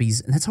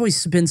hobbies. And that's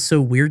always been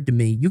so weird to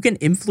me. You can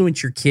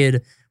influence your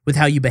kid with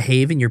how you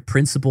behave and your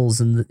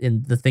principles and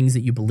the things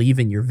that you believe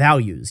in, your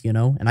values,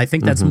 And I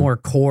think that's more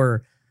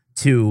core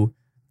to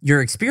your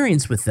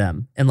experience with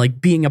them and like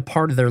being a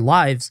part of their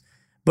lives.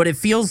 But it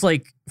feels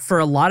like for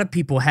a lot of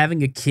people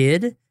having a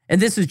kid,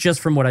 and this is just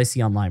from what I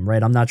see online,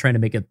 right? I'm not trying to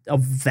make a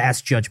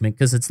vast judgment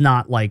because it's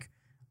not like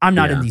I'm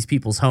not in these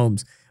people's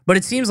homes. But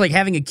it seems like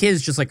having a kid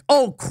is just like,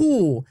 oh,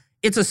 cool.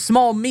 It's a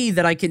small me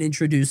that I can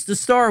introduce to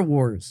Star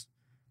Wars.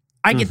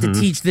 I get to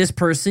teach this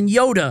person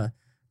Yoda.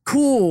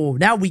 Cool.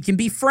 Now we can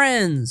be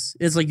friends.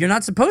 It's like, you're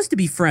not supposed to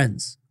be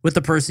friends with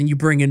the person you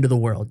bring into the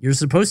world. You're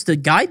supposed to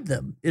guide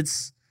them.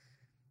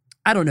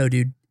 I don't know,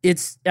 dude.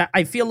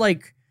 I feel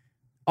like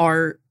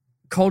our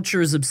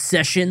culture's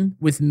obsession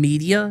with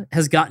media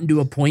has gotten to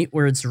a point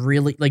where it's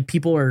really like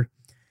people are.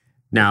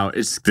 Now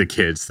it's the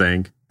kids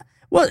thing.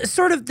 Well,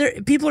 sort of.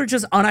 People are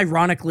just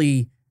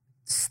unironically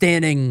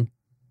standing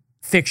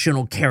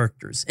fictional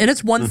characters. And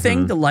it's one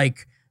thing to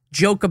like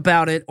joke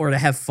about it or to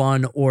have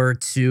fun or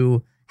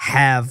to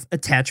have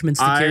attachments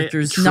to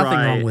characters. Nothing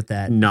wrong with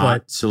that.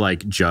 Not to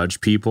like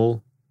judge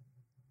people,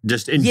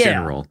 just in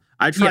general.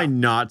 I try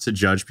not to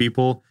judge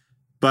people,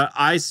 but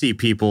I see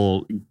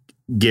people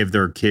give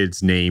their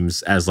kids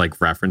names as like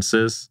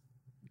references.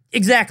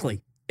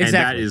 Exactly. And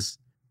that is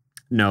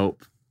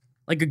nope.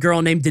 Like a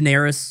girl named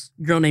Daenerys,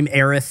 a girl named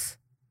Aerith.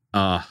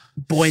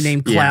 Boy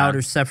named Cloud or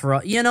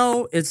Sephiroth.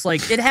 It's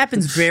like it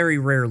happens very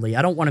rarely.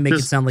 I don't want to make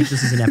it sound like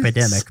this is an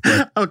epidemic.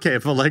 But okay,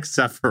 but like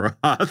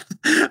Sephiroth.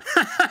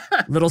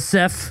 Little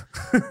Seph.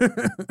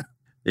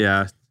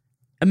 Yeah.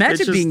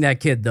 Imagine being that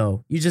kid,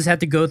 though. You just have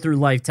to go through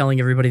life telling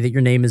everybody that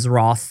your name is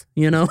Roth,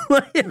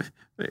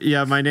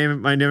 Yeah, my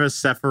name is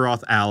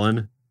Sephiroth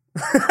Allen.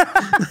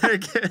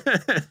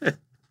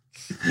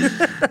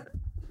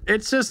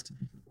 It's just,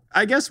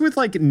 I guess with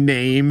like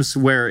names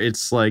where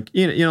it's like,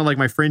 like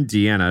my friend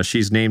Deanna,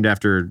 she's named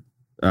after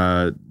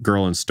a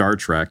girl in Star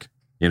Trek,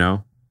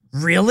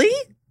 Really?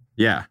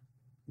 Yeah.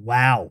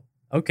 Wow.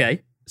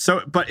 Okay.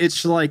 So, but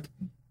it's like,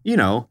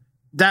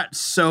 that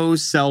so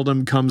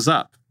seldom comes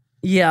up.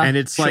 Yeah. And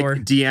it's like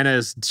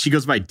Deanna she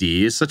goes by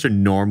D. It's such a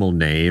normal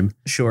name.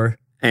 Sure.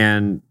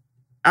 And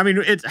I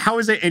mean, how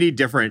is it any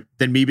different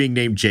than me being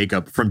named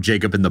Jacob from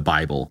Jacob in the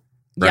Bible?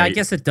 Right? Yeah, I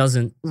guess it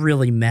doesn't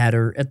really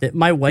matter.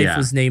 My wife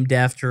was named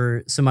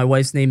after, so my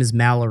wife's name is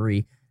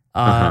Mallory.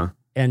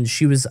 And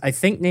she was, I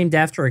think, named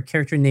after a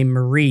character named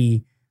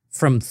Marie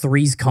from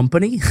Three's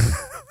Company.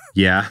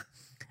 Yeah.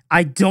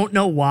 I don't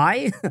know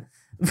why,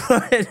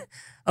 but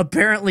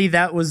apparently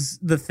that was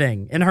the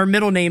thing. And her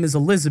middle name is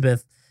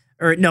Elizabeth.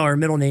 Or no, her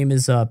middle name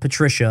is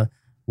Patricia.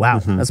 Wow,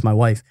 that's my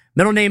wife.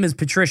 Middle name is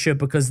Patricia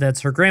because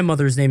that's her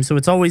grandmother's name. So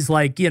it's always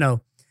like,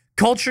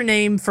 culture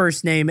name,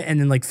 first name, and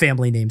then like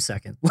family name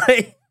second.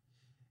 Like,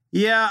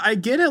 yeah, I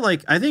get it.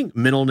 Like, I think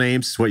middle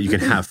names is what you can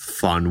have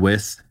fun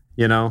with,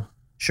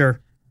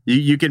 Sure.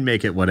 You can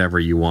make it whatever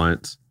you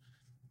want.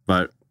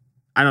 But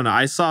I don't know.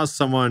 I saw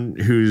someone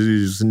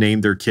who's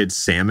named their kid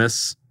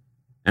Samus,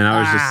 and I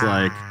was just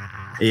like,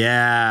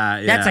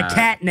 yeah. That's a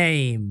cat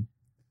name.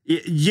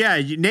 Yeah,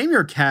 you name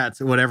your cat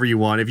whatever you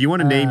want. If you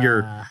want to name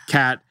your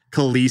cat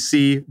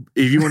Khaleesi,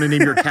 if you want to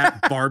name your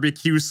cat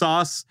barbecue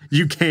sauce,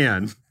 you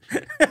can.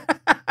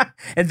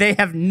 And they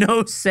have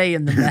no say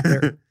in the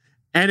matter.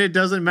 And it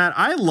doesn't matter.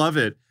 I love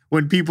it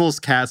when people's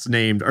cats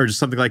named are just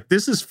something like,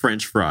 this is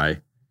French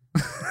fry.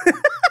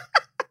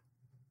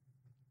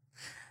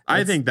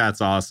 I think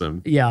that's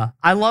awesome. Yeah.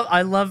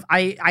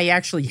 I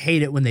actually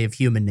hate it when they have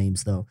human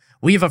names, though.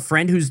 We have a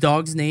friend whose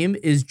dog's name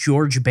is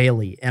George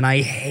Bailey, and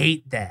I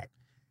hate that.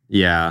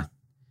 Yeah.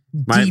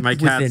 My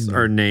cats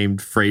are named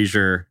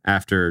Frasier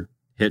after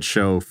hit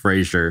show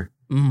Frasier.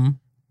 Mm-hmm.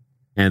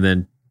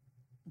 And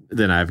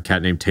then I have a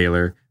cat named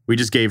Taylor. We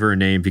just gave her a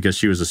name because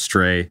she was a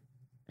stray.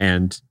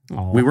 And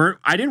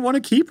I didn't want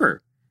to keep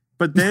her.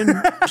 But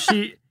then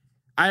she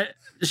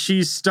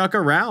stuck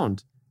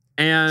around.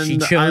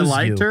 And I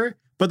liked her.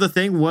 But the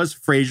thing was,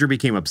 Frasier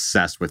became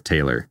obsessed with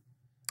Taylor.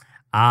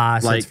 So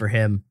it's for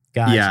him.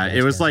 Gotcha,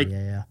 it was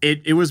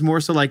it was more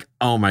so like,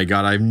 oh my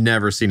God, I've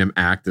never seen him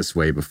act this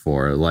way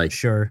before. Like,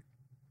 sure.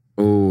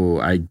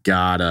 I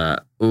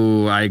gotta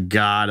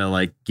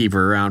like keep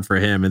her around for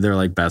him. And they're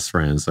like best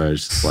friends. So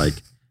it's just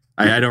like,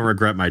 I don't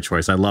regret my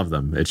choice. I love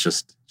them. It's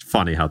just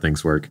funny how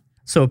things work.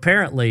 So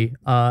apparently,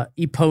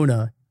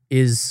 Epona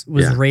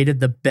was rated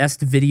the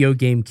best video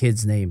game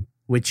kid's name,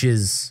 which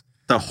is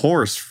the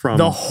horse from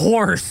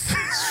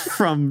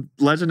from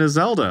Legend of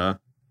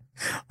Zelda.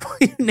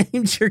 You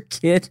named your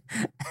kid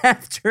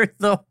after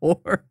the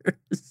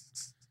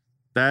horse.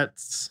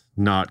 That's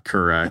not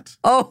correct.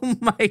 Oh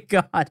my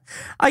God.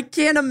 I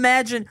can't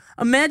imagine.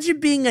 Imagine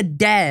being a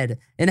dad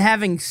and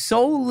having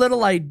so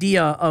little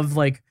idea of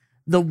like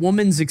the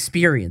woman's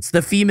experience,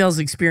 the female's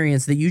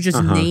experience, that you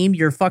just named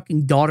your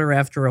fucking daughter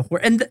after a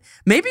horse. And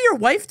maybe your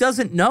wife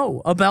doesn't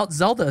know about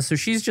Zelda, so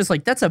she's just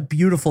like, that's a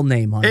beautiful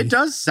name, honey. It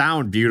does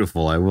sound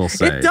beautiful, I will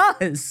say. It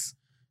does.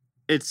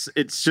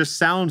 It's just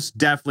sounds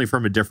definitely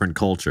from a different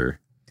culture.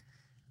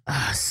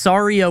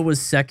 Saria was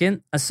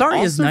second.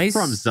 Saria is nice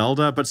from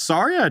Zelda, but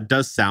Saria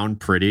does sound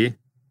pretty.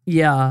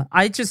 Yeah,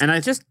 I just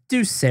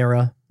do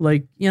Sarah.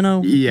 Like,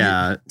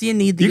 Yeah. Do you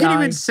need the? You can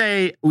even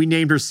say we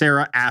named her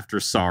Sarah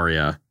after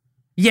Saria.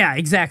 Yeah,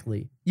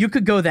 exactly. You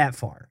could go that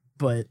far,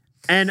 but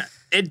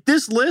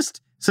this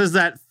list says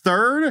that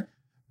third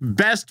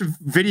best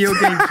video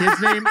game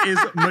kid's name is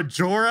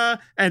Majora,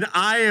 and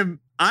I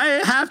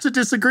have to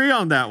disagree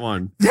on that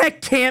one.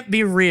 That can't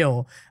be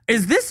real.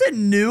 Is this a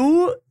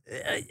new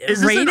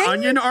is rating? This an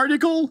Onion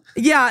article?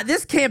 Yeah,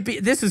 this can't be.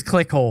 This is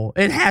Clickhole.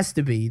 It has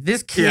to be.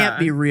 This can't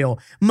be real.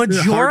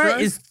 Majora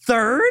is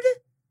third?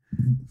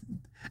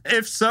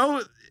 If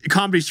so,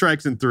 comedy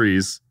strikes in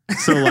threes.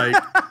 So like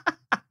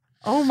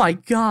oh my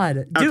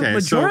God. Dude, okay,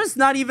 Majora's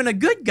not even a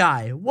good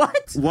guy.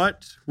 What?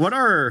 What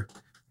are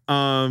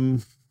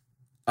I'm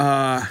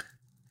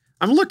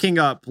looking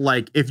up,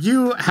 like, if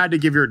you had to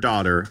give your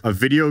daughter a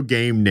video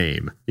game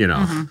name,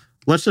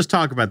 let's just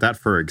talk about that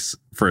for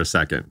a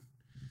second.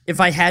 If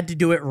I had to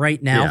do it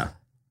right now?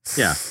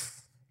 Yeah.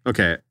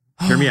 Okay.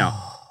 Hear me out.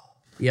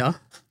 Yeah.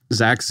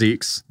 Zach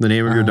Zeeks, the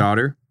name of your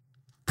daughter,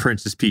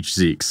 Princess Peach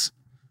Zeeks.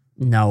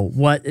 No,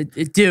 what?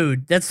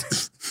 Dude,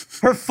 that's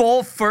her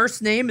full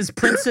first name is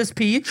Princess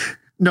Peach?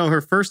 No,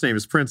 her first name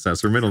is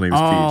Princess. Her middle name is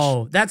Peach.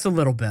 Oh, that's a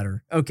little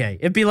better. Okay.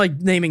 It'd be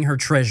like naming her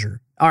Treasure.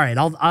 All right.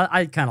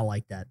 I kind of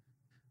like that.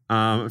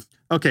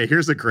 Okay,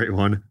 here's a great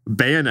one.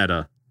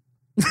 Bayonetta.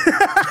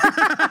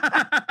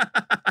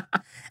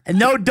 And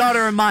no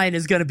daughter of mine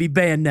is going to be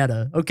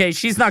Bayonetta. Okay,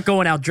 she's not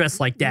going out dressed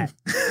like that.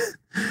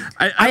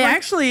 I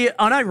actually,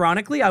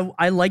 unironically,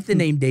 I like the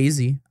name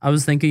Daisy. I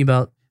was thinking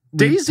about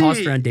Daisy.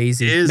 Tossed around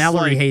Daisy.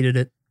 Mallory hated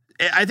it.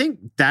 I think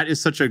that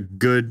is such a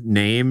good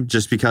name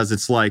just because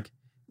it's like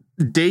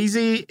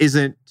Daisy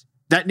isn't.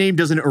 That name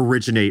doesn't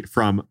originate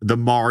from the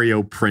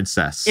Mario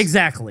princess.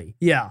 Exactly.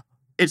 Yeah.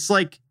 It's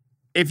like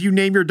if you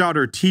name your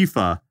daughter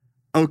Tifa,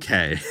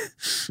 okay.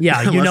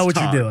 Yeah, you know what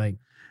you're doing.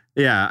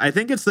 Yeah, I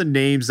think it's the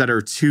names that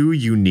are too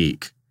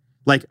unique.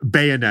 Like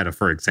Bayonetta,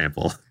 for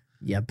example.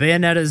 Yeah,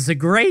 Bayonetta is a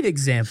great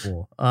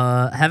example.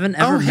 Haven't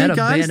ever met a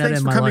guys, Bayonetta thanks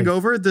in for my coming life.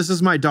 over. This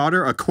is my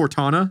daughter, a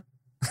Cortana.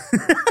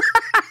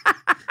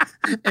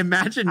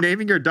 Imagine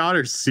naming your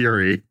daughter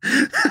Siri.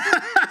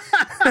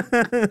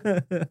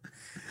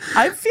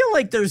 I feel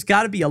like there's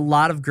got to be a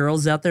lot of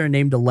girls out there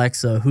named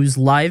Alexa whose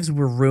lives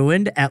were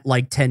ruined at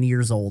like 10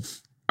 years old.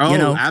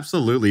 Oh,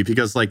 absolutely.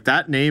 Because like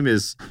that name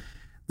is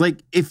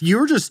like, if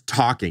you're just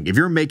talking, if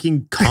you're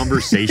making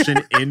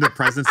conversation in the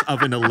presence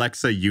of an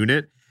Alexa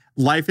unit,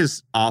 life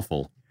is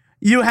awful.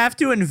 You have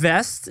to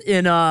invest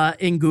in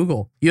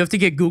Google. You have to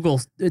get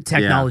Google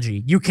technology.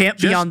 Yeah. You can't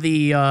be on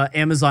the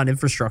Amazon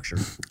infrastructure.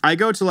 I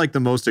go to like the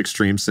most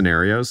extreme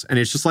scenarios, and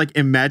it's just like,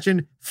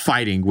 imagine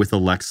fighting with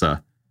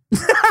Alexa.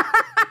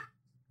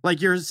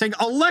 Like you're saying,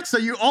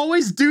 Alexa, you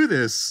always do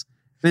this.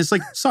 And it's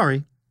like,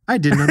 sorry, I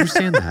didn't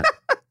understand that.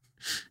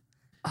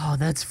 Oh,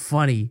 that's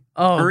funny.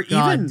 Oh, or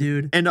God, even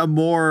dude. In a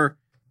more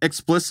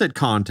explicit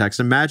context,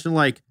 imagine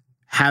like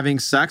having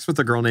sex with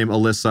a girl named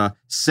Alyssa,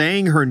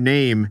 saying her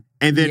name,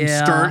 and then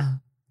start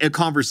a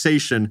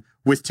conversation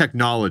with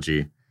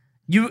technology.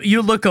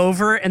 You look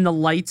over and the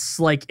lights,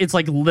 like, it's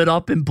like lit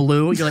up in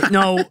blue. You're like,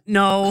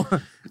 no,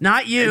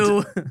 not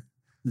you.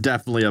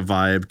 Definitely a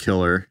vibe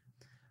killer.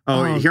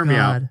 Oh, hear me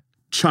out.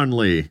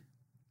 Chun-Li.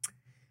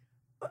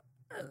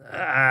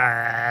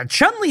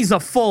 Chun-Li's a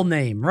full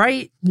name,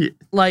 right? Yeah.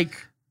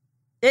 Like,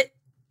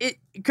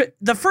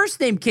 the first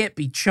name can't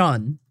be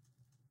Chun,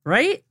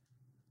 right?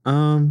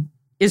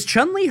 Is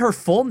Chun-Li her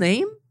full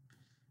name?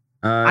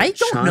 I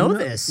don't know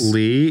this.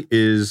 Li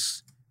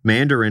is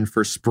Mandarin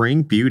for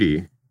spring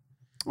beauty.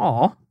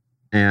 Aw.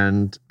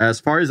 And as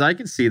far as I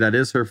can see, that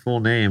is her full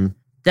name.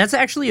 That's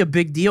actually a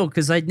big deal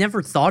because I'd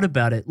never thought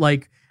about it.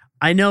 Like,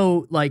 I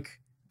know, like,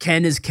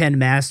 Ken is Ken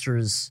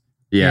Masters.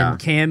 Yeah. And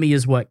Cammy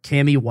is what?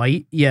 Cammy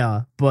White?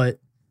 Yeah. But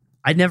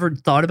I never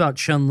thought about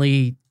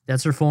Chun-Li.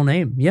 That's her full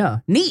name. Yeah.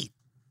 Neat.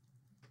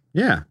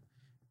 Yeah.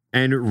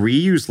 And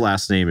Ryu's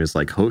last name is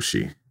like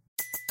Hoshi.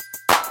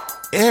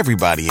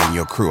 Everybody in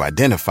your crew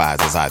identifies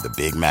as either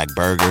Big Mac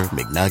Burger,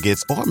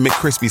 McNuggets, or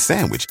McCrispy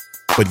Sandwich.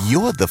 But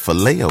you're the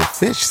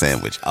Filet-O-Fish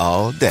Sandwich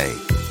all day.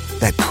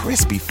 That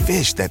crispy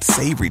fish, that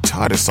savory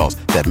tartar sauce,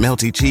 that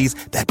melty cheese,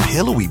 that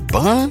pillowy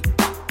bun.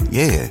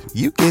 Yeah,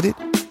 you get it.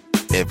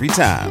 Every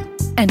time.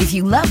 And if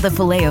you love the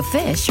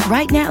Filet-O-Fish,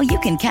 right now you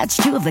can catch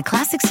two of the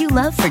classics you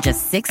love for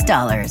just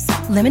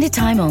 $6. Limited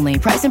time only.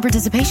 Price and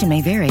participation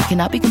may vary.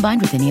 Cannot be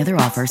combined with any other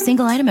offer.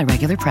 Single item at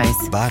regular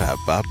price.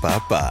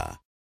 Ba-da-ba-ba-ba.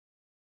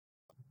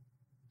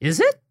 Is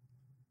it?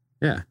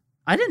 Yeah.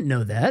 I didn't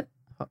know that.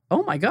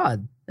 Oh my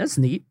God. That's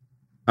neat.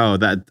 Oh,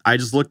 that I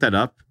just looked that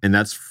up, and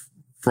that's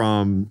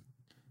from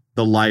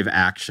the live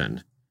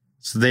action.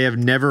 So they have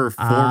never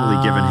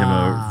formally given him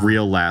a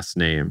real last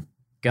name.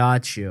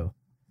 Got you.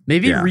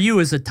 Maybe Ryu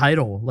is a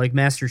title, like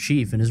Master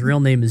Chief, and his real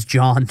name is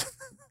John.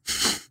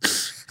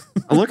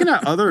 Looking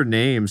at other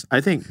names, I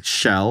think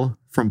Shell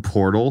from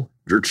Portal,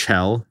 or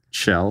Shell.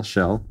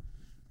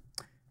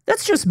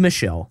 That's just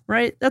Michelle,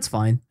 right? That's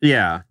fine.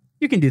 Yeah.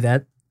 You can do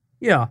that.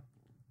 Yeah.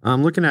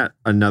 I'm looking at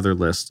another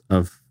list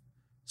of...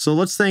 So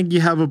let's think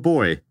you have a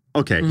boy.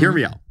 Okay, hear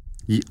me out.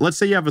 Let's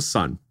say you have a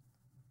son.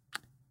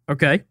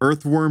 Okay.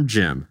 Earthworm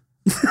Jim.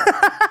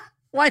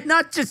 Why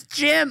not just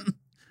Jim?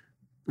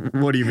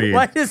 What do you mean?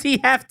 Why does he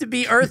have to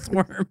be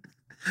Earthworm?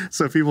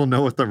 So people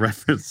know what the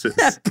reference is.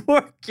 That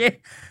poor kid.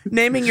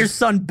 Naming your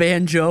son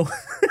Banjo.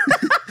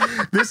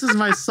 This is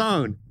my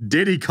son,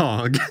 Diddy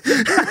Kong.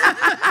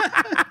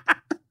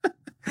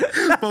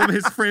 But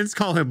his friends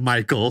call him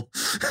Michael.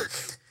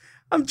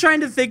 I'm trying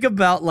to think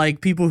about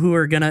like people who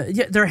are gonna.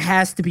 Yeah, there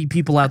has to be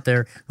people out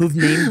there who've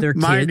named their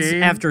kids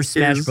after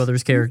Smash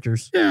Brothers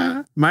characters.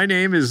 Yeah, my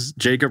name is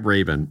Jacob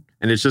Rabin,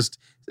 and it's just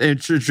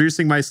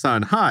introducing my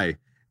son. Hi,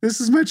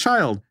 this is my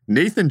child,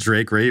 Nathan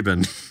Drake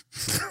Rabin.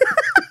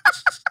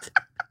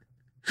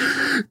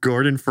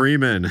 Gordon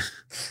Freeman.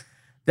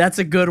 That's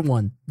a good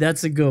one.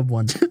 That's a good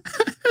one.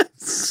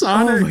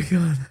 Sonic. Oh my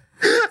God.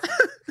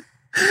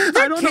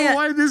 I don't know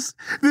why this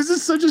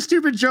is such a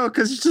stupid joke,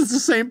 because it's just the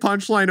same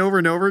punchline over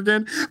and over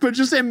again. But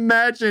just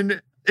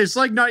imagine, it's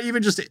like not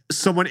even just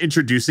someone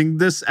introducing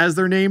this as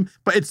their name,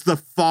 but it's the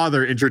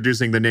father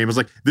introducing the name. It's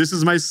like, this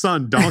is my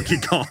son, Donkey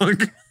Kong.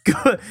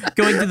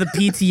 Going to the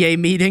PTA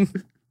meeting.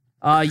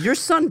 Your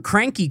son,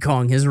 Cranky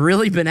Kong, has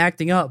really been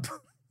acting up.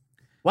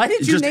 Why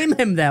did you name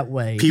him that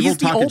way? People He's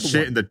talking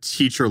shit in the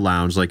teacher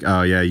lounge, like,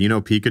 oh yeah, you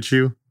know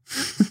Pikachu?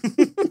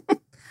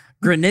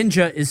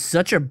 Greninja is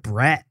such a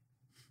brat.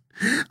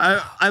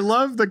 I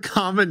love the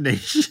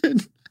combination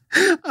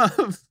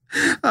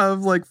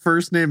of like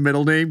first name,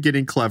 middle name,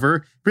 getting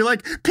clever. Be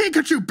like,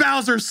 Pikachu,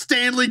 Bowser,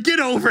 Stanley, get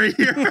over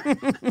here.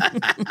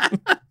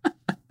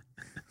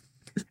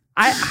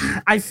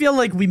 I feel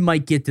like we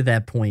might get to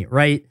that point,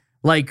 right?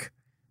 Like,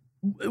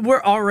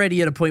 we're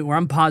already at a point where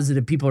I'm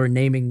positive people are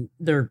naming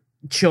their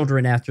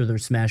children after their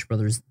Smash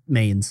Brothers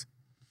mains.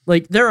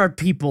 Like, there are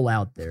people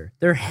out there.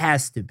 There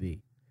has to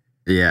be.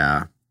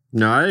 Yeah.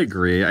 No, I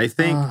agree. I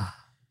think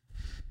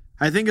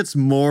it's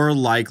more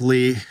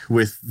likely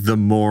with the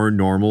more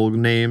normal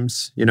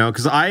names, you know,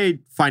 because I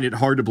find it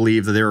hard to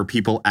believe that there are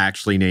people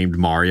actually named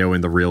Mario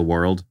in the real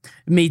world.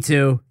 Me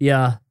too.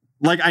 Yeah.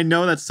 Like, I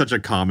know that's such a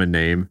common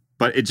name,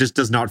 but it just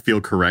does not feel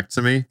correct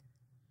to me.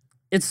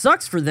 It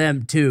sucks for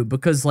them too,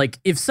 because like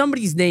if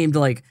somebody's named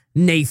like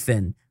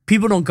Nathan,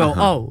 people don't go,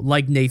 oh,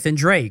 like Nathan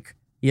Drake,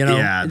 you know,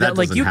 yeah, that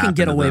like you can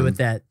get away with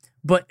that.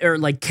 But, or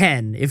like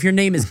Ken, if your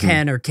name is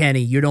Ken or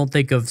Kenny, you don't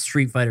think of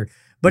Street Fighter.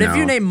 But if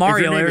you name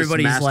Mario,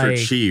 everybody's Master like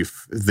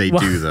Chief. They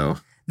do though.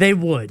 They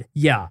would,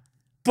 yeah.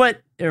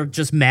 But or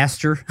just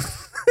Master.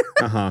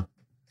 Uh-huh.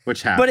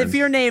 Which happens. But if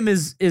your name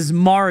is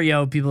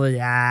Mario, people are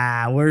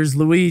like, where's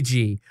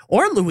Luigi?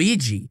 Or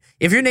Luigi.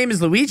 If your name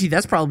is Luigi,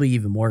 that's probably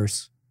even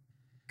worse.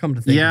 Come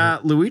to think of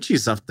it.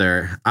 Luigi's up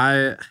there.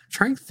 I'm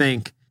trying to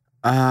think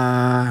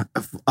of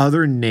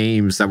other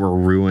names that were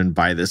ruined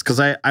by this, because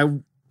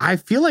I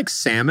feel like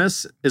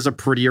Samus is a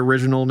pretty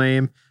original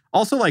name.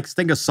 Also, like,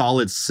 think of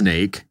Solid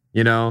Snake,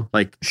 you know?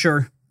 Like,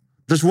 Sure.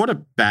 just what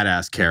a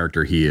badass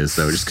character he is,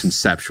 though, just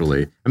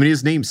conceptually. I mean,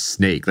 his name's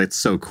Snake. That's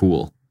so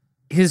cool.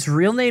 His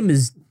real name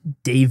is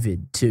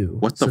David, too.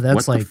 What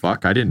the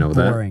fuck? I didn't know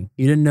boring.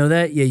 You didn't know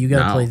that? Yeah, you got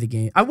to No. play the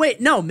game.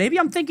 Wait, no, maybe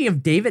I'm thinking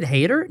of David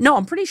Hayter. No,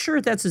 I'm pretty sure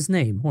that's his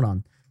name. Hold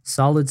on.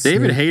 Solid that.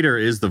 David Snake. Hayter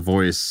is the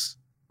voice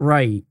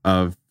Right.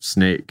 of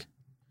Snake.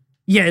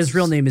 Yeah, his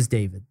real name is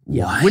David.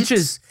 Yeah, What?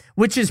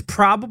 which is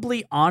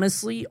probably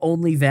honestly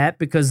only that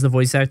because the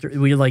voice actor,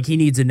 we're like, he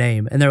needs a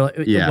name, and they're like,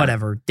 Yeah.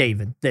 whatever,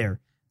 David. There.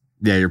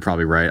 Yeah, you're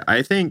probably right.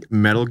 I think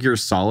Metal Gear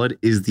Solid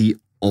is the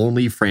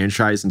only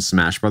franchise in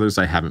Smash Brothers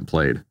I haven't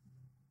played.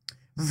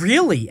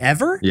 Really,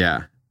 ever?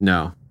 Yeah,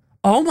 no.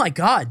 Oh my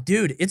god,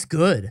 dude, it's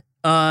good.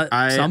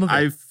 Some of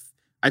it.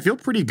 I feel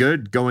pretty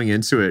good going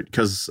into it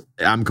because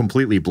I'm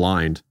completely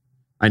blind.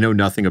 I know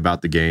nothing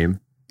about the game.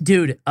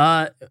 Dude,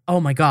 oh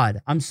my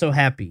god, I'm so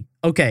happy.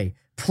 Okay,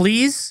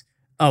 please.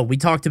 Oh, we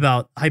talked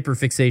about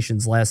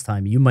hyperfixations last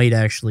time. You might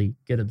actually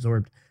get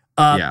absorbed.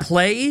 Yeah.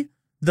 Play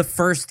the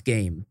first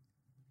game,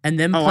 and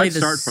then Oh, play I the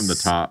start from the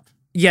top.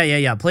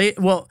 Yeah. Play.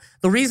 Well,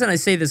 the reason I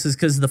say this is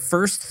because the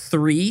first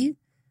three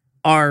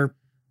are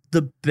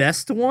the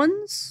best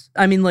ones.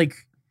 I mean, like,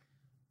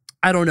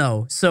 I don't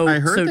know. So I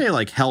heard they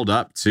like held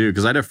up too,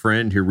 because I had a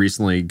friend who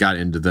recently got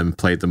into them,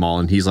 played them all,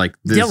 and he's like,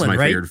 "This is Dylan, my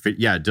right? favorite."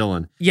 Yeah,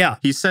 Dylan. Yeah.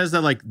 He says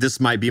that like this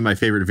might be my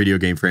favorite video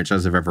game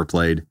franchise I've ever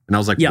played, and I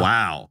was like, Yeah.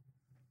 "Wow,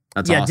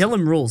 that's Yeah, awesome."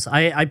 Dylan rules.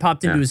 I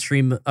popped into Yeah. his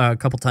stream a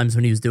couple times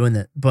when he was doing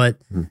that, but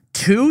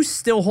 2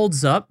 still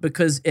holds up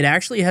because it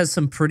actually has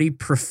some pretty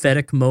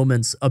prophetic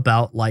moments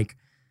about like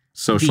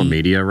Social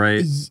media,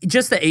 right?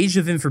 just the age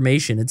of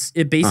information.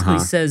 It basically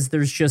says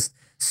there's just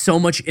so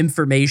much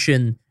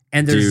information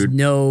and there's Dude.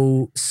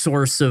 no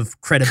source of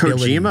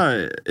credibility.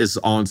 Kojima is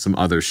on some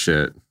other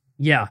shit.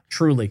 Yeah,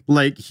 truly.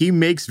 Like, he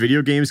makes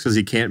video games because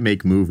he can't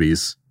make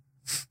movies.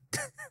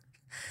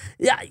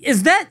 Yeah,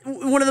 is that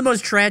one of the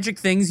most tragic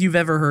things you've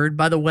ever heard,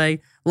 by the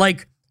way?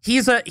 Like, he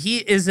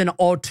is an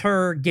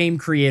auteur game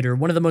creator,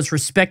 one of the most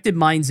respected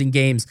minds in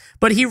games,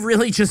 but he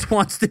really just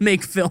wants to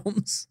make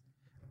films.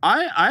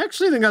 I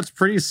actually think that's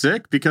pretty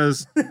sick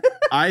because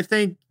I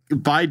think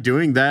by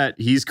doing that,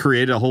 he's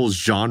created a whole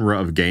genre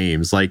of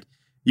games. Like,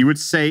 you would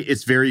say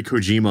it's very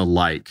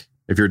Kojima-like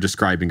if you're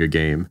describing a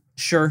game.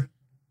 Sure.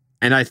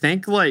 And I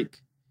think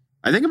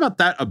about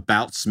that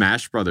about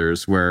Smash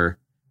Brothers, where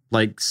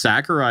like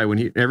Sakurai,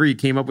 whenever he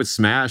came up with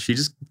Smash, he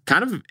just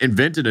kind of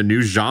invented a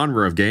new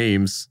genre of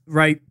games.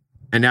 Right.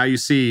 And now you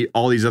see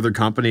all these other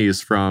companies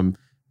from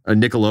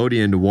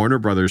Nickelodeon to Warner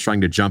Brothers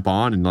trying to jump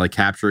on and like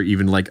capture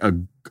even like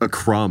a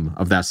crumb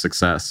of that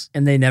success.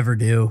 And they never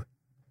do.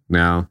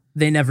 No.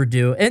 They never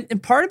do.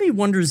 And part of me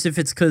wonders if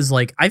it's because,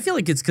 like, I feel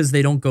like it's because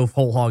they don't go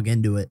whole hog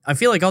into it. I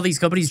feel like all these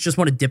companies just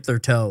want to dip their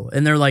toe.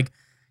 And they're like,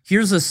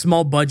 here's a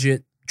small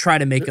budget, try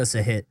to make us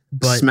a hit.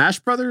 But Smash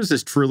Brothers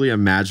is truly a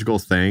magical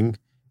thing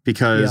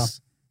because,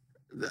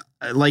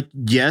 like,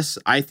 yes,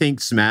 I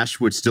think Smash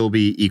would still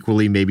be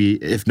equally, maybe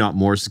if not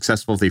more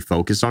successful if they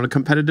focused on a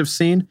competitive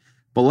scene.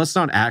 But let's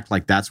not act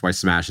like that's why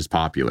Smash is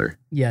popular.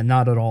 yeah,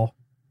 not at all.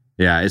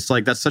 Yeah, it's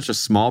like that's such a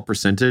small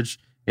percentage.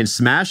 And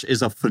Smash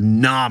is a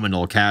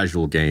phenomenal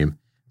casual game.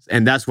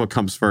 And that's what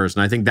comes first.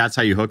 And I think that's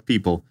how you hook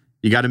people.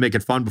 You got to make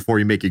it fun before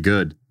you make it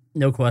good.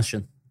 No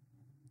question.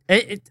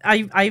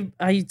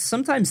 I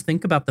sometimes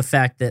think about the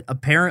fact that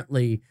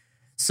apparently,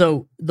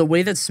 so the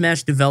way that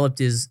Smash developed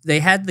is they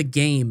had the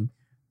game,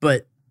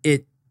 but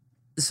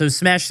so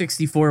Smash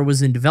 64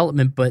 was in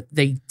development, but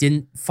they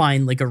didn't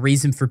find like a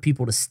reason for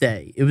people to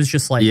stay. It was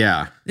just like,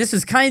 Yeah. this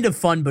is kind of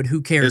fun, but who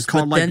cares? It's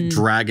called But like then-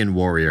 Dragon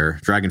Warrior,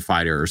 Dragon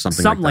Fighter or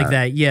something like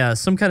that. Yeah,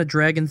 some kind of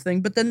dragon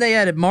thing. But then they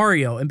added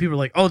Mario, and people were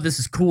like, "Oh, this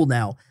is cool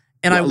now."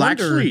 And I Well,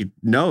 wonder, actually,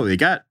 no,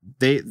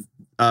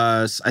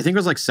 I think it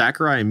was like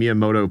Sakurai and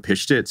Miyamoto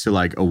pitched it to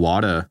like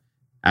Iwata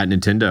at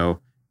Nintendo,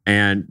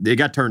 and it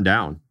got turned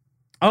down.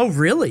 oh,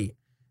 really?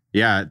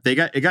 Yeah,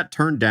 it got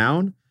turned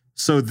down.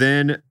 So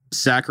then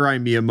Sakurai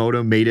and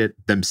Miyamoto made it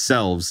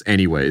themselves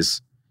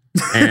anyways.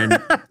 And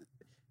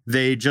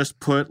they just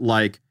put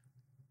like,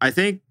 I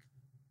think,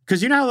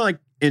 because you know how like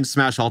in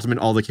Smash Ultimate,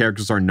 all the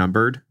characters are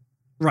numbered?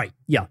 Right?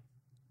 Yeah.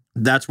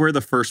 That's where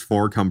the first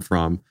 4 come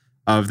from.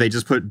 They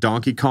just put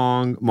Donkey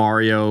Kong,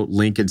 Mario,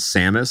 Link, and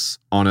Samus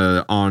on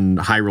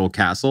Hyrule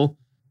Castle.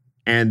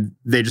 And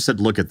they just said,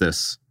 look at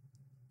this.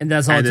 And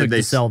that's all And it then took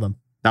to sell them.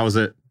 That was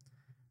it.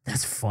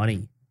 That's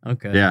funny.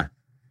 Okay. Yeah.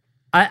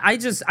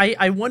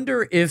 I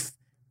wonder if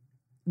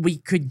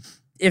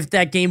if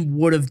that game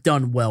would have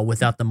done well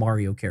without the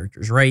Mario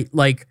characters, right?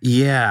 Like,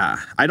 Yeah.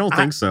 I don't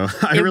think so.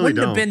 I it really wouldn't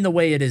don't. have been the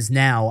way it is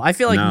now. I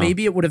feel like No.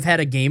 maybe it would have had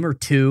a game or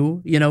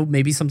two,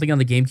 maybe something on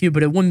the GameCube,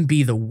 but it wouldn't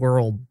be the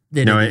world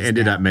that No, it it is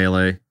ended now. at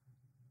Melee.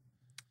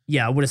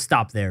 Yeah, I would have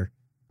stopped there.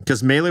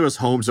 Because Melee was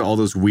home to all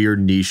those weird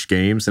niche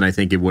games, and I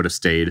think it would have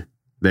stayed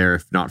there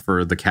if not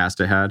for the cast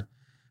it had.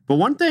 But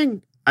one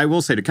thing I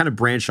will say to kind of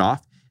branch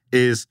off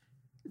is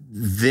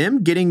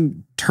them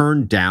getting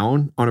turned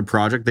down on a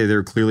project that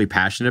they're clearly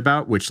passionate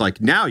about, which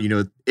like now, you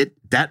know,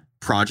 that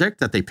project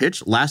that they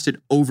pitched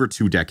lasted over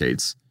 2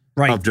 decades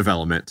of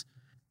development.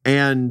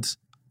 And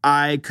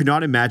I could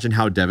not imagine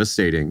how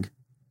devastating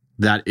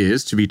that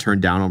is to be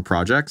turned down on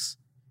projects.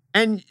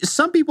 And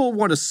some people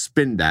want to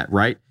spin that,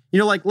 right? You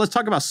know, like, let's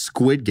talk about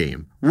Squid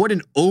Game. What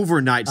an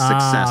overnight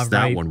success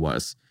that one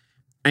was.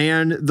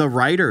 And the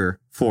writer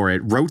for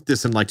it wrote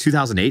this in like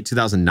 2008,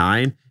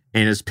 2009,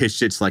 and has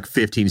pitched it to like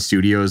 15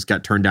 studios,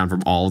 got turned down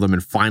from all of them,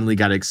 and finally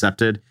got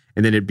accepted.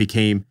 And then it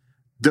became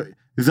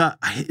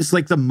it's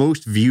like the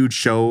most viewed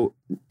show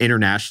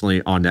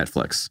internationally on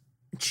Netflix.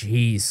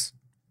 Jeez.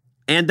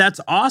 And that's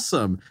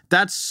awesome.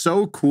 That's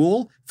so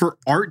cool for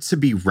art to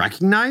be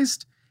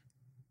recognized.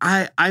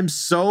 I'm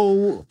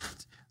so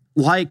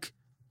like,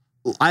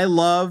 I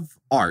love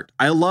art.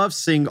 I love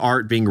seeing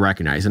art being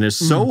recognized. And it's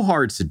so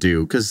hard to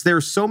do because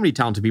there's so many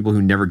talented people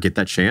who never get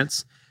that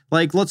chance.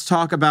 Like, let's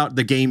talk about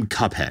the game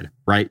Cuphead,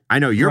 right? I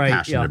know you're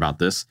passionate about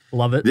this.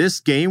 Love it. This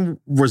game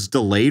was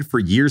delayed for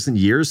years and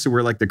years. So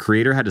where like the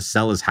creator had to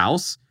sell his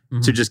house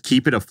to just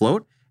keep it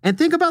afloat. And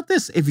think about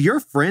this. If your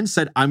friend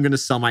said, I'm going to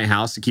sell my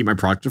house to keep my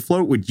project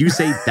afloat, would you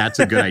say that's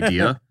a good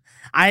idea?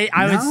 I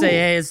would say,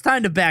 hey, it's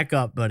time to back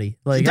up, buddy.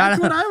 Like, that's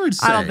what I would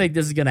say. I don't think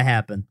this is going to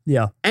happen.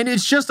 Yeah. And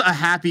it's just a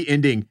happy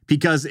ending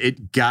because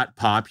it got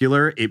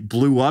popular, it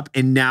blew up,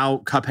 and now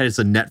Cuphead is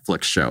a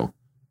Netflix show.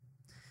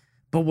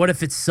 But what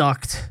if it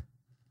sucked?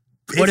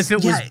 What if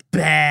it was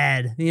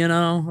bad? You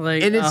know?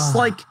 Like, and it's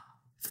like,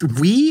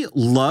 we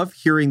love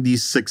hearing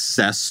these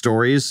success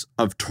stories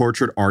of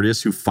tortured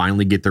artists who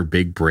finally get their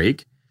big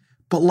break.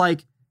 But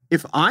like,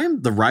 if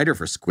I'm the writer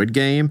for Squid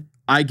Game,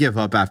 I give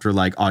up after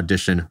like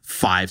audition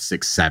 5,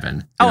 6,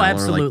 7.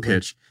 Absolutely. Or like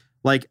pitch.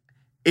 Like,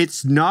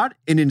 it's not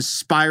an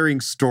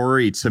inspiring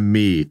story to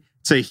me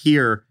to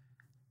hear.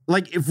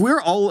 Like, if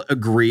we're all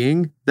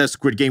agreeing that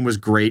Squid Game was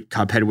great,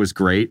 Cuphead was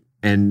great,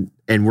 and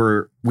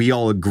we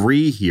all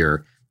agree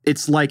here,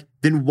 it's like,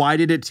 then why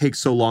did it take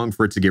so long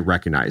for it to get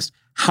recognized?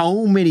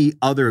 How many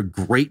other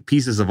great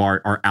pieces of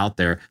art are out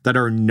there that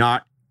are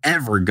not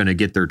ever going to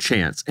get their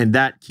chance? And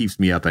that keeps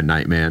me up at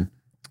night, man.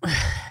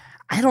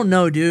 I don't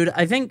know, dude.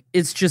 I think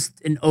it's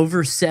just an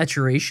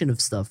oversaturation of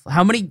stuff.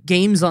 How many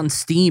games on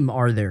Steam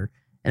are there?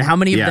 And how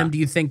many of them do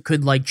you think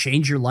could like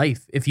change your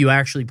life if you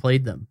actually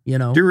played them? You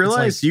know? Do you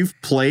realize you've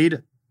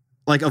played,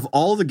 like, of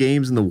all the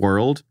games in the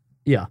world,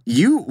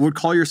 you would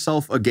call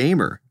yourself a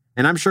gamer.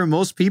 And I'm sure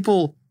most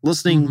people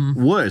listening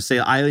would say,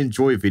 I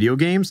enjoy video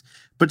games.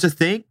 But to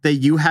think that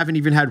you haven't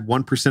even had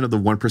 1% of the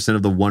 1%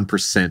 of the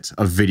 1%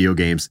 of video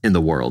games in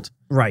the world.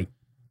 Right.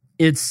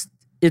 It's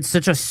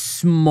such a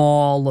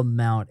small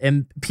amount.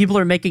 And people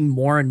are making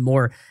more and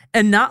more.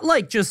 And not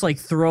like just like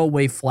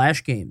throwaway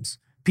Flash games.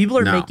 People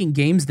are making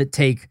games that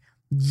take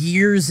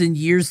years and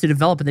years to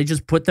develop. And they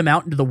just put them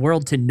out into the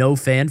world to no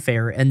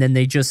fanfare. And then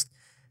they just,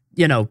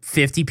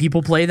 50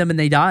 people play them and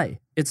they die.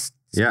 It's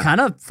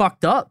kind of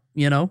fucked up,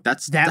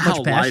 That's that how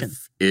much passion.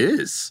 Life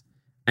is.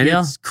 And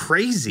it's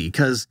crazy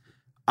because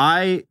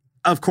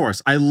of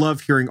course, I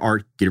love hearing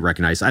art get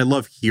recognized. I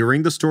love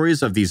hearing the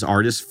stories of these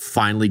artists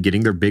finally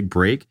getting their big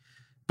break.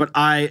 But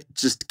I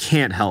just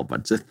can't help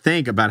but to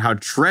think about how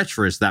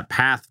treacherous that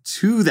path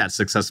to that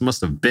success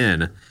must have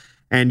been.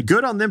 And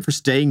good on them for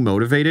staying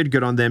motivated.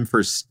 Good on them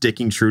for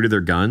sticking true to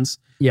their guns.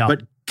 Yeah.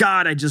 But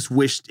God, I just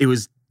wished it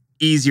was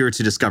easier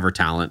to discover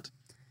talent.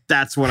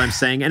 That's what I'm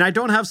saying. And I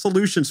don't have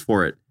solutions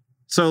for it.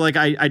 So like,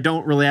 I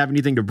don't really have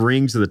anything to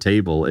bring to the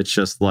table. It's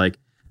just like,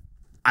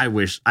 I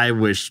wish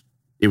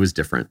it was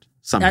different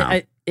somehow.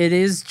 It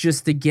is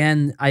just,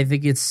 again, I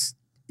think it's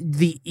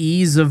the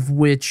ease of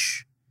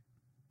which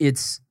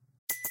it's.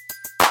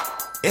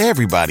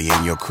 Everybody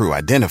in your crew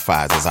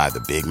identifies as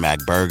either Big Mac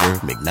Burger,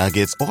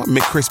 McNuggets, or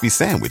McCrispy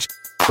Sandwich.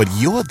 But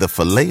you're the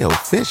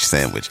Filet-O-Fish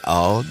Sandwich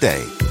all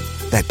day.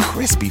 That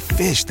crispy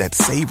fish, that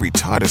savory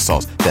tartar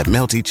sauce, that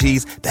melty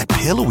cheese, that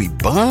pillowy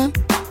bun.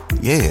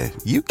 Yeah,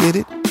 you get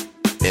it.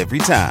 Every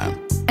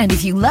time. And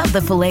if you love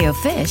the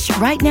Filet-O-Fish,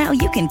 right now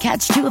you can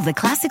catch 2 of the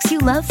classics you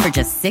love for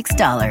just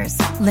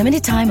 $6.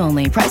 Limited time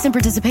only. Price and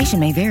participation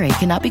may vary.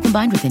 Cannot be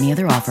combined with any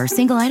other offer.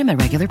 Single item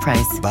at regular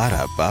price.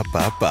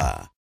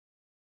 Ba-da-ba-ba-ba.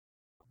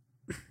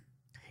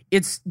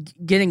 It's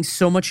getting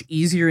so much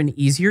easier and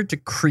easier to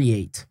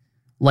create.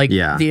 Like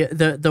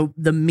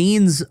the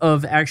means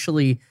of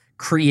actually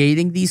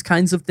creating these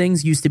kinds of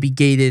things used to be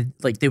gated.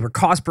 Like, they were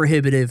cost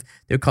prohibitive.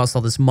 They would cost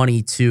all this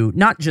money to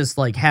not just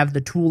like have the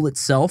tool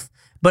itself,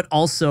 but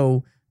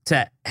also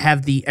to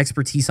have the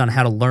expertise on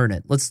how to learn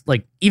it. Let's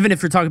like, even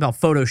if you're talking about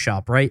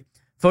Photoshop, right?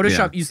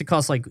 Photoshop used to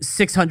cost like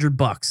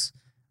 $600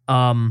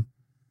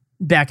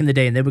 back in the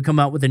day, and they would come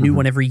out with a new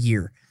one every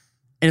year.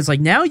 And it's like,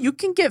 now you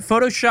can get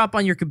Photoshop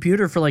on your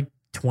computer for like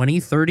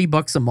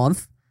 $20-$30 a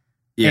month.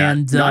 Yeah,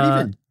 and not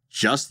even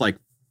just like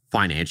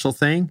financial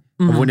thing.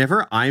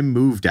 Whenever I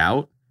moved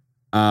out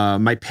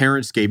my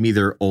parents gave me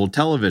their old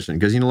television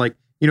because,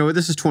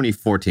 this is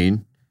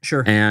 2014.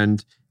 Sure.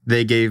 And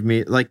they gave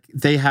me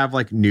they have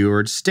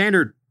newer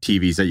standard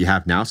TVs that you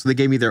have now. So they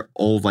gave me their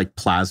old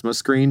plasma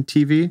screen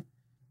TV.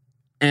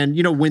 And,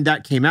 when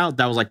that came out,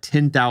 that was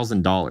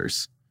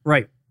 $10,000.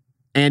 Right.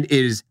 And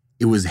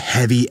it was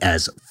heavy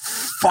as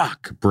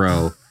fuck,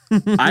 bro.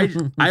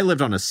 I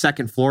lived on a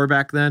second floor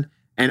back then,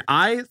 and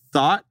I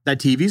thought that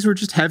TVs were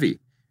just heavy.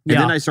 And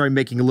then I started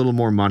making a little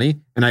more money,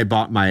 and I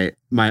bought my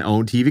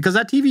own TV because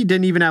that TV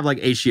didn't even have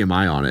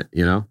HDMI on it,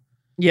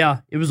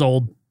 Yeah, it was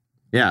old.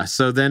 Yeah,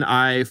 so then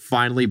I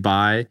finally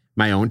buy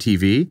my own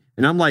TV,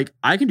 and I'm like,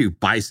 I can do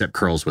bicep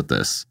curls with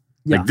this.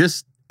 Yeah.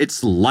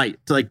 It's light.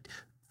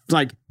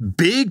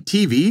 Big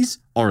TVs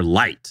are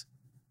light.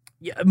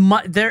 Yeah,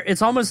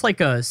 it's almost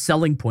like a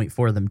selling point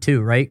for them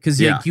too, right?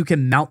 Because you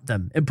can mount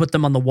them and put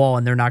them on the wall,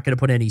 and they're not going to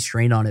put any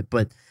strain on it.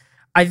 But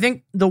I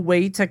think the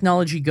way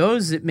technology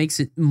goes, it makes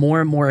it more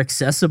and more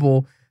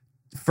accessible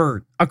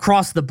for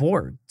across the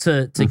board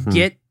to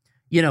get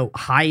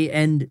high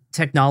end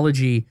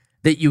technology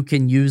that you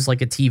can use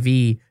like a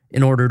TV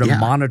in order to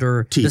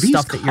monitor the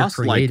stuff that you're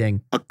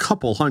creating. A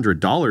couple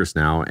 $100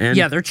 now, and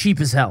they're cheap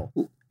as hell.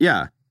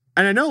 Yeah,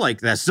 and I know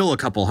that's still a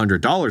couple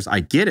 $100. I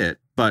get it,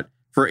 but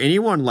for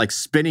anyone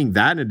spinning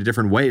that in a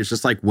different way, it's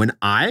just when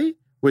I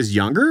was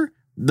younger,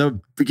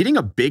 getting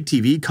a big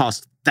TV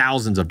cost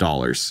thousands of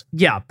dollars.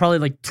 Yeah,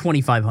 probably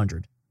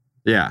 $2,500.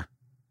 Yeah,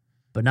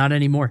 but not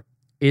anymore.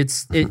 The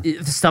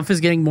stuff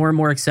is getting more and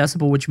more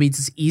accessible, which means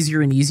it's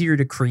easier and easier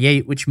to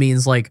create. Which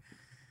means how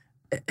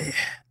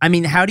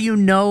do you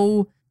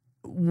know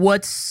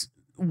what's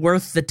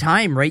worth the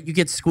time? Right? You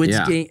get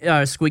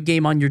Squid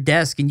Game on your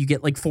desk, and you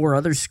get 4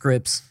 other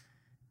scripts.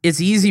 It's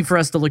easy for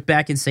us to look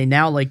back and say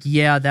now,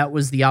 that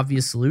was the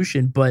obvious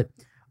solution. But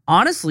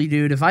honestly,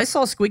 dude, if I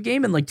saw Squid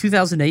Game in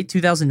 2008,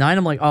 2009,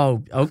 I'm like,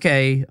 oh,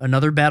 okay,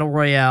 another battle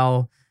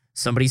royale.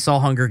 Somebody saw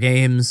Hunger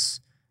Games.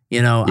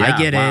 I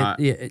get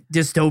it.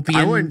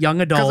 Dystopian,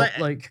 young adult.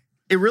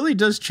 It really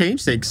does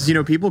change things.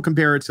 People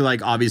compare it to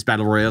obvious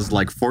battle royales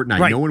like Fortnite.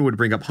 Right. No one would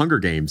bring up Hunger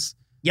Games.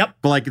 Yep.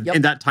 But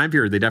in that time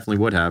period, they definitely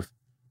would have.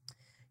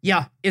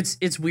 Yeah,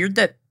 it's weird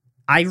that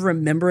I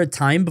remember a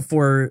time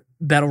before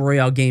battle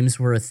royale games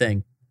were a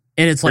thing,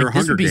 and it's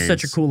this would be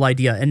such a cool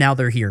idea, and now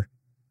they're here.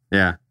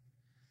 Yeah,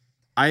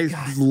 I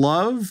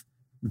love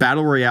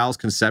battle royales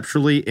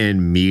conceptually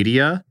in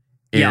media,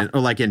 or in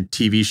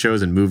TV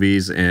shows and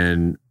movies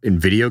and in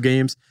video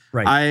games.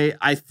 Right.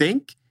 I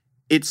think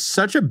it's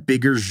such a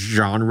bigger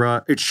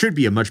genre. It should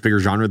be a much bigger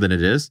genre than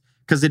it is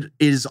because it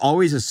is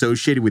always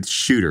associated with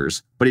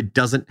shooters, but it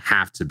doesn't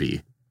have to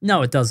be.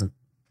 No, it doesn't.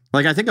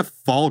 I think of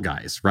Fall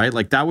Guys, right?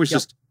 That was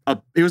just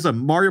it was a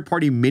Mario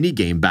Party mini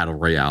game battle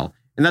royale.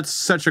 And that's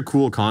such a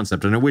cool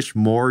concept. And I wish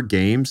more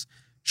games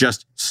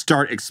just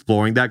start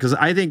exploring that because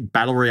I think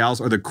battle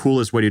royales are the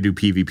coolest way to do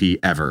PvP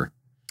ever.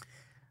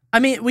 I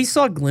mean, we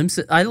saw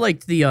glimpses. I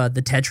liked the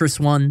Tetris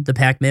one, the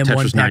Pac-Man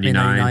one, Pac-Man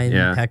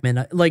 99,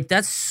 Pac-Man.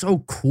 That's so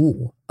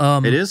cool.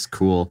 It is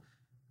cool.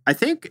 I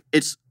think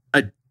it's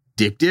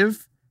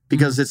addictive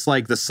because it's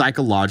the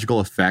psychological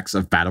effects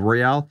of battle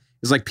royale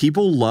is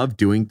people love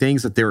doing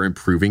things that they're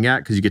improving at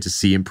because you get to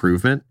see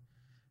improvement.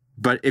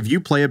 But if you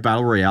play a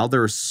battle royale,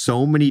 there are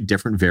so many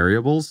different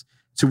variables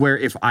to where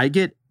if I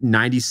get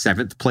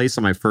 97th place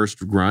on my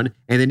first run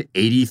and then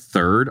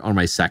 83rd on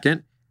my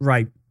second,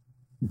 right,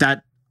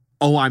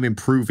 I'm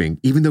improving,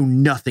 even though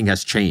nothing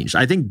has changed.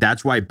 I think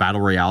that's why battle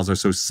royales are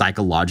so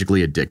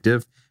psychologically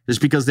addictive,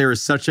 just because there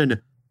is such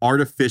an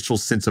artificial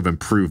sense of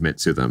improvement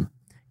to them.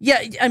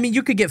 Yeah, I mean,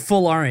 you could get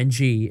full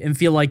RNG and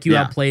feel like you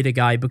outplayed a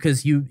guy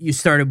because you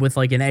started with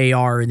an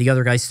AR and the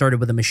other guy started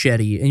with a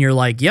machete, and you're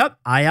like, yep,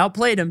 I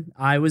outplayed him.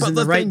 I was in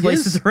the right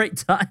place at the right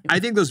time.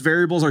 I think those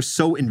variables are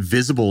so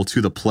invisible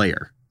to the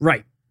player.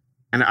 Right.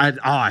 And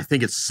I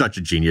think it's such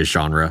a genius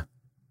genre.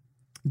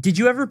 Did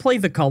you ever play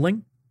The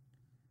Culling?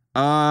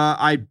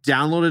 I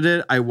downloaded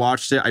it, I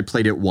watched it, I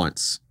played it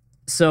once.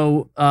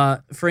 So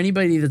for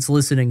anybody that's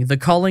listening, The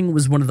Culling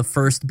was one of the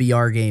first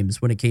BR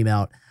games when it came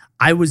out.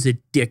 I was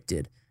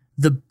addicted.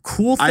 The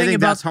cool thing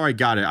that's how I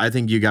got it. I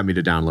think you got me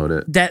to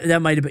download it.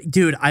 That might have been,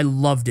 dude, I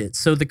loved it.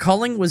 So The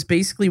Culling was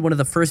basically one of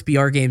the first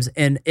BR games,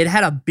 and it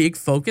had a big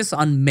focus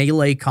on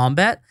melee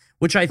combat,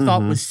 which I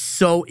thought was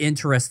so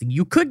interesting.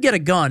 You could get a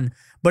gun,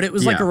 but it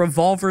was a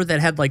revolver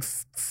that had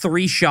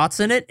 3 shots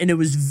in it, and it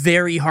was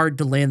very hard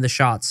to land the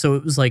shots. So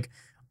it was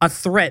a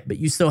threat, but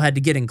you still had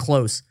to get in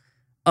close.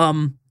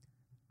 I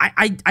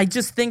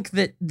just think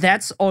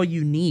that's all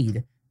you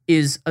need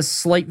is a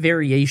slight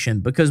variation,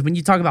 because when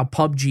you talk about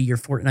PUBG or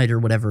Fortnite or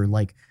whatever,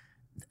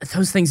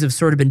 those things have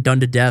sort of been done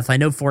to death. I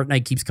know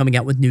Fortnite keeps coming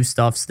out with new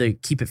stuffs to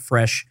keep it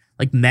fresh,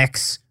 like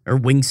mechs or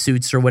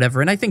wingsuits or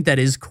whatever, and I think that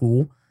is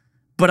cool.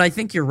 But I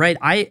think you're right.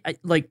 I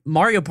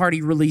Mario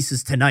Party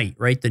releases tonight,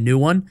 right? The new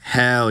one.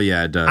 Hell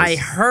yeah, it does. I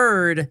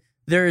heard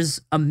there's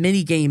a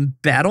minigame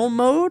battle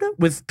mode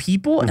with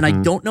people, and I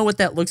don't know what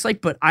that looks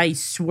like, but I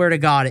swear to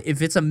God,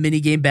 if it's a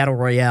minigame battle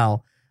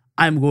royale,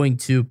 I'm going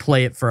to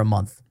play it for a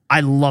month. I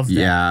love that.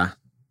 Yeah.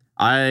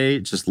 I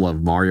just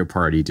love Mario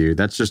Party, dude.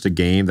 That's just a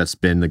game that's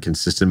been the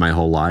consistent my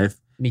whole life.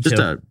 Me just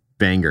too. a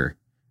banger.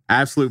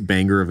 Absolute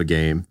banger of a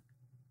game.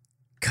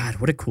 God,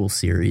 what a cool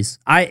series.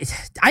 I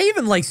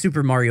even like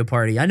Super Mario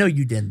Party. I know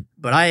you didn't,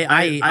 but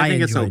I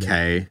think it's enjoyed it.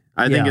 okay.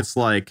 I think it's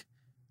like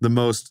the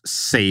most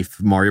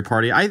safe Mario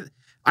Party.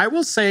 I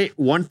will say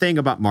one thing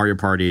about Mario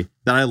Party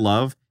that I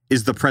love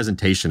is the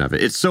presentation of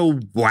it. It's so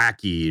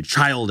wacky,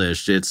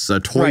 childish. It's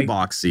toy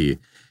boxy.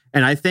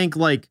 And I think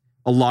like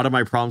a lot of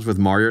my problems with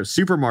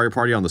Super Mario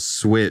Party on the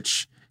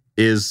Switch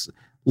is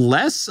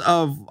less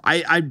of,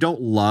 I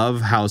don't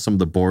love how some of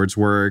the boards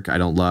work. I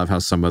don't love how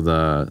some of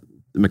the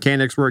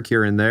mechanics work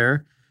here and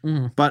there.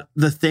 But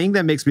the thing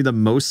that makes me the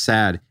most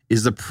sad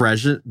is the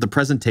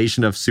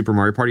presentation of Super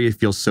Mario Party. It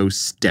feels so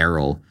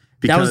sterile.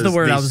 That was the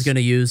word I was going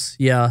to use.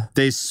 Yeah.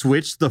 They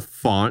switched the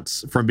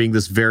fonts from being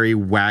this very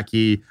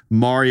wacky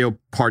Mario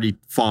Party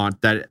font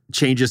that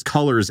changes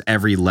colors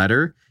every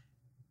letter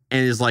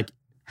and is like,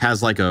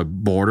 has like a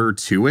border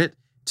to it,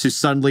 to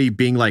suddenly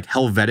being like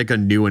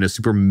Helvetica new and a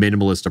super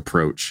minimalist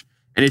approach.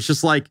 And it's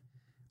just like,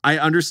 I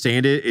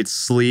understand it. It's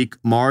sleek.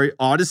 Mario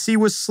Odyssey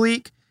was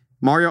sleek.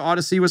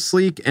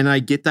 And I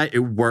get that it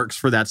works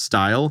for that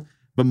style,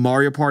 but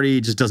Mario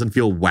Party just doesn't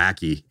feel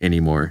wacky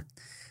anymore.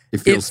 It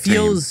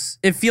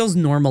feels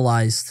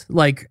normalized.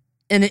 Like,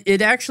 and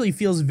it actually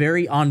feels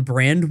very on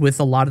brand with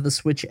a lot of the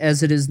Switch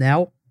as it is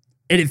now.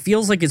 And it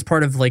feels like it's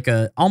part of like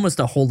almost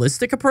a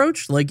holistic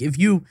approach. Like if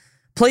you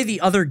play the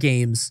other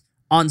games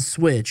on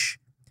Switch,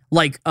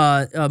 like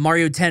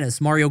Mario Tennis,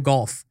 Mario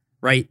Golf,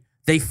 right?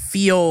 They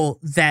feel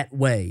that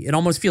way. It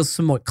almost feels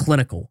somewhat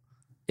clinical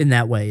in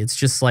that way. It's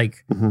just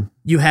like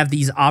you have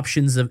these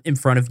options in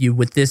front of you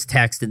with this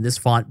text and this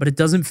font, but it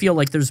doesn't feel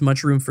like there's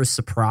much room for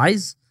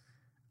surprise.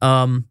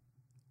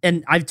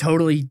 And I've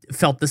totally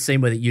felt the same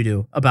way that you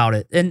do about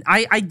it. And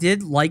I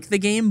did like the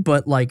game,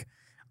 but like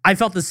I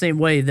felt the same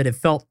way, that it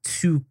felt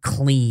too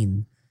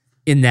clean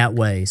in that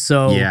way.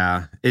 So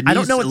yeah, I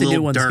don't know what the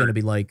new one's going to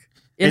be like.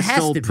 It's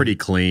still pretty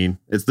clean.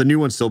 The new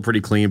one's still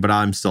pretty clean, but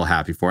I'm still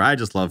happy for it. I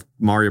just love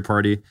Mario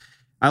Party.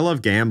 I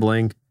love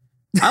gambling.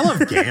 I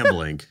love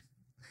gambling.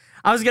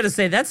 I was going to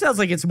say, that sounds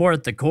like it's more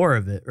at the core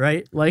of it,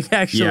 right? Like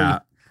actually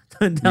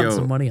putting down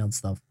some money on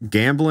stuff.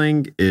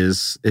 Gambling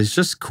is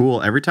just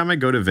cool. Every time I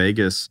go to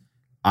Vegas,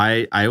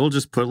 I will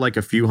just put like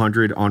a few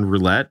hundred on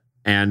roulette,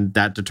 and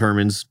that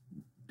determines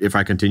if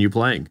I continue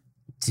playing.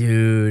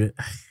 Dude,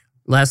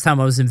 last time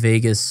I was in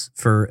Vegas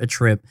for a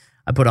trip,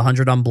 I put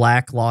 100 on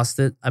black, lost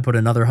it. I put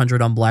another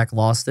 100 on black,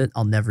 lost it.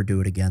 I'll never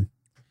do it again.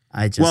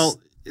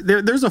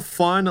 There's a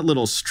fun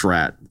little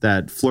strat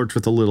that flirts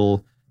with a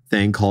little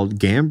thing called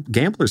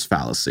gambler's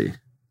fallacy.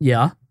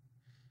 Yeah.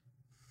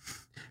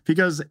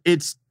 Because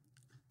it's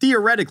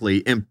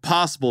theoretically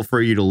impossible for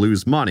you to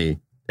lose money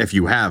if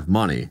you have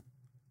money.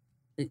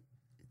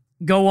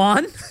 Go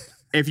on.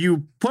 If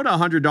you put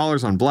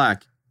 $100 on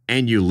black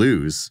and you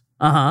lose,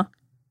 now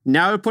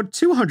I put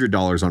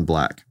 $200 on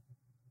black.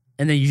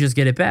 And then you just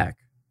get it back.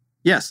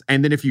 Yes.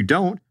 And then if you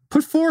don't,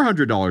 put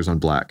 $400 on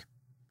black.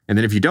 And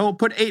then if you don't,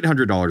 put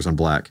 $800 on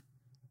black.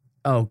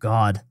 Oh,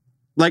 God.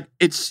 Like,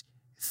 it's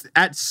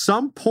at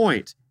some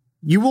point,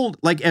 you will,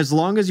 like, as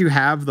long as you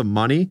have the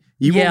money,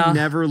 you will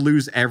never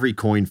lose every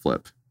coin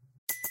flip.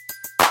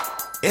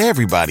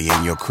 Everybody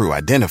in your crew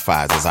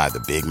identifies as either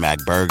Big Mac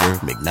Burger,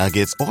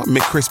 McNuggets, or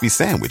McCrispy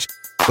Sandwich.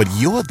 But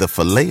you're the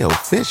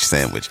Filet-O-Fish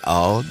Sandwich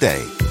all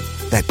day.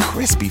 That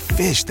crispy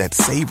fish, that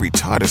savory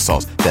tartar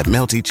sauce, that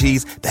melty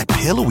cheese, that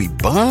pillowy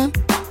bun.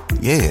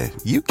 Yeah,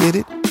 you get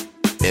it.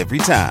 Every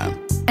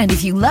time. And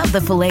if you love the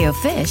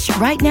Filet-O-Fish,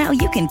 right now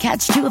you can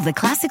catch two of the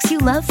classics you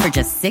love for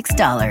just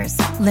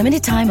 $6.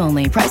 Limited time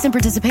only. Price and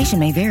participation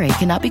may vary.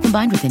 Cannot be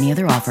combined with any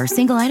other offer.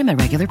 Single item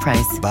at regular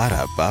price.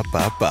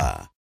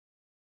 Ba-da-ba-ba-ba.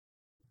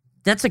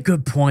 That's a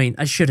good point.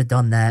 I should have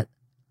done that.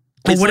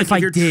 But what if I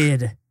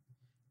did?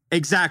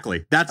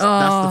 Exactly. That's the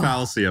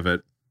fallacy of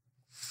it.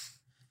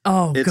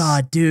 Oh,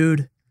 God,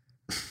 dude.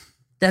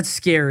 That's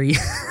scary.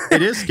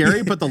 It is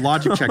scary, but the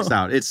logic checks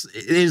out. It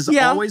is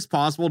always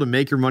possible to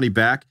make your money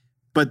back,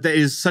 but that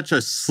is such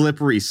a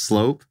slippery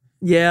slope.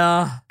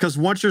 Yeah. Because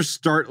once you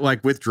start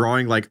like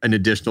withdrawing like an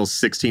additional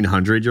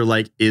 $1,600, you're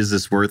like, is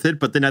this worth it?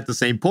 But then at the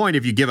same point,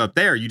 if you give up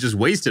there, you just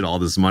wasted all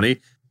this money.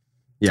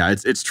 Yeah,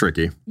 it's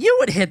tricky. You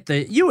would hit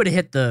the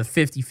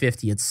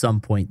 50-50 at some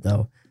point,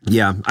 though.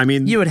 Yeah, I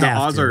mean, you would the have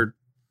odds to. are.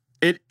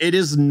 It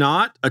is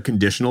not a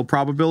conditional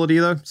probability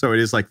though, so it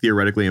is like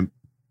theoretically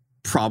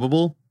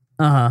improbable.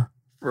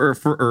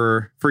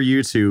 For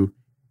you to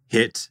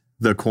hit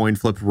the coin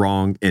flip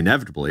wrong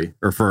inevitably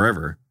or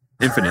forever,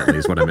 infinitely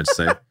is what I meant to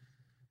say.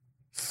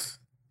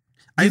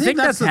 Do you think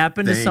that's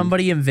happened to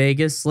somebody in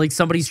Vegas? Like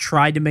somebody's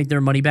tried to make their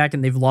money back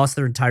and they've lost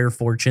their entire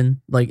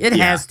fortune? Like it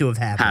has to have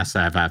happened. Has to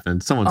have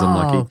happened. Someone's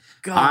unlucky.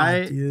 God,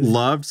 I dude.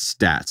 loved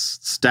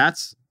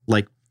stats.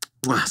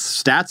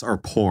 Stats are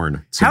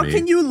porn to How me.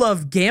 can you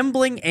love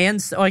gambling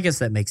and... I guess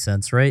that makes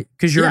sense, right?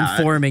 Because you're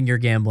informing your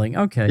gambling.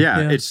 Okay.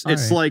 Yeah, it's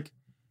right. Like...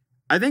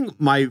 I think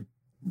my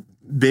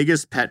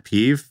biggest pet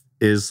peeve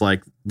is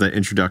like the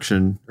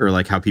introduction or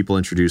like how people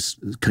introduce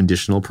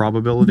conditional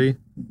probability.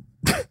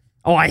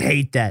 Oh, I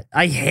hate that.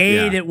 I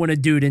hate it when a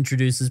dude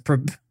introduces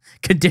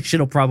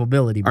conditional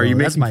probability. Bro. Are you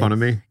making fun of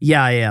me?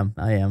 Yeah, I am.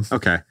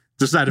 Okay.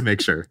 Just had to make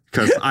sure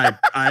because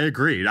I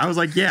agreed. I was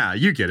like, yeah,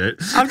 you get it.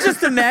 I'm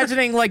just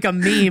imagining like a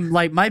meme,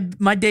 like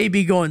my day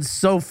be going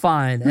so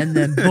fine, and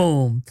then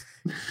boom,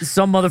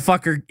 some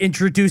motherfucker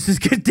introduces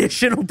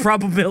conditional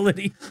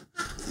probability.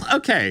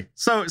 Okay,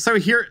 so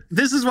here,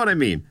 this is what I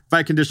mean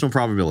by conditional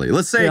probability.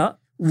 Let's say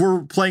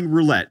we're playing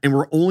roulette and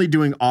we're only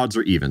doing odds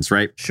or evens,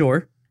 right?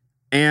 Sure.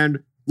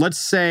 And let's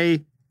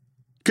say,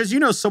 because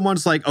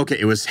someone's like, okay,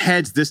 it was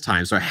heads this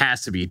time, so it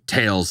has to be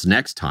tails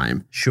next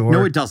time. Sure.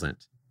 No, it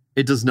doesn't.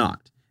 It does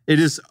not.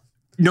 It is,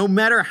 no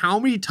matter how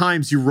many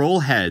times you roll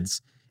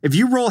heads, if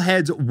you roll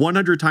heads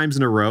 100 times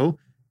in a row,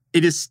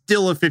 it is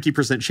still a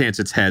 50% chance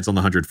it's heads on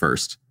the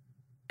 101st.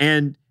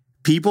 And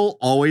people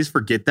always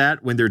forget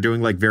that when they're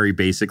doing like very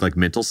basic like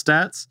mental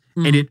stats.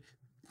 Mm-hmm. And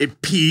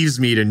it peeves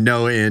me to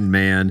no end,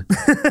 man.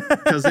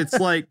 Because it's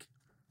like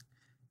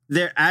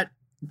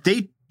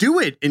they do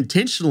it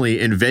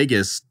intentionally in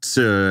Vegas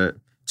to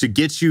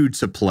get you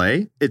to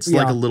play. It's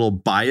like a little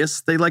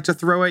bias they like to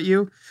throw at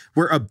you,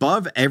 where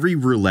above every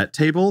roulette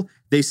table,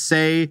 they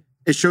say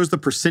it shows the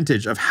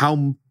percentage of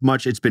how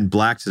much it's been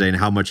black today and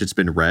how much it's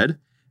been red.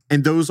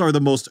 And those are the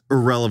most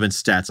irrelevant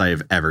stats I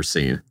have ever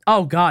seen.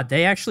 Oh, God,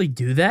 they actually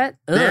do that?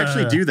 They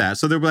actually do that.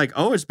 So they'll be like,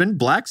 oh, it's been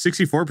black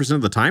 64%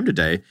 of the time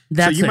today.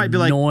 That's so you might be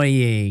like,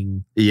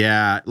 annoying.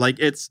 Yeah,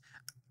 like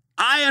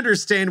I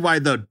understand why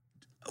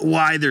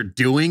they're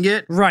doing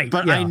it. Right.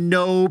 But I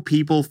know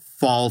people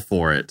fall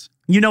for it.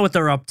 You know what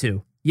they're up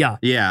to. Yeah.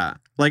 Yeah.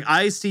 Like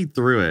I see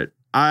through it.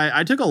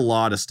 I took a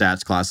lot of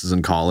stats classes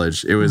in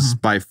college. It was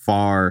by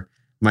far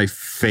my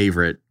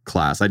favorite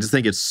class. I just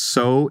think it's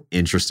so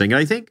interesting. And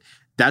I think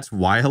that's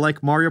why I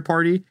like Mario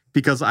Party,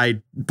 because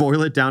I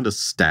boil it down to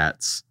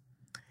stats.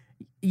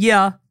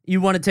 Yeah.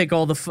 You want to take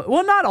all the fun.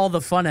 Well, not all the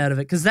fun out of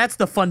it, because that's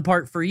the fun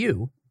part for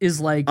you is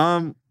like,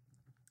 I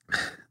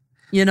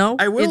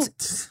will.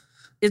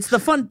 It's the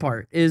fun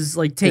part is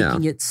like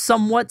taking it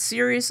somewhat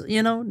serious,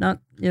 not.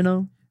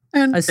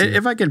 And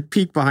if I can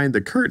peek behind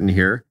the curtain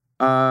here,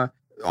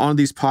 on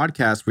these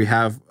podcasts, we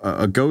have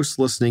a ghost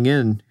listening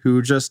in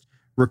who just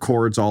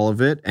records all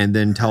of it and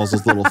then tells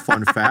us little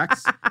fun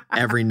facts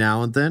every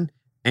now and then.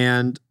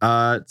 And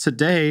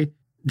today,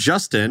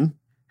 Justin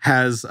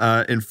has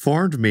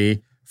informed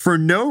me for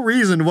no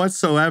reason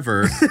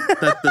whatsoever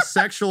that the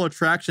sexual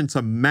attraction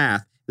to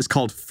math is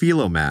called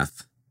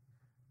philomath.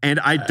 And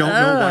I don't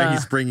know why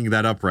he's bringing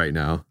that up right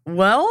now.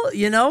 Well,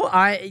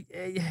 I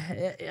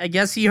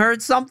guess he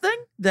heard something.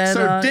 That,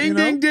 so ding,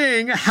 ding,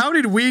 ding. How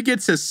did we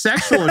get to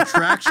sexual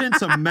attraction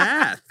to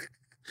math?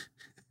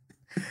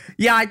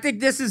 Yeah, I think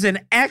this is an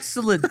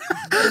excellent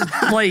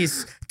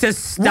place to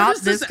stop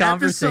this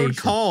conversation.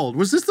 Episode called?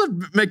 Was this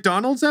the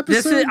McDonald's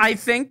episode? I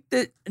think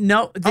that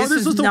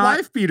this was the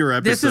wife beater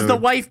episode. This is the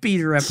wife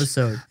beater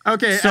episode.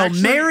 Okay, so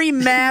marry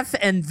math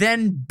and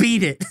then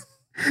beat it.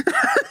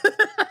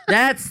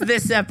 That's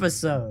this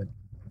episode.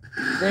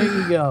 There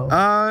you go.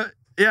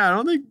 Yeah, I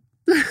don't think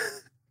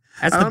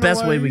that's the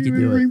best way we can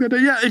do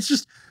it. Yeah, it's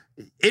just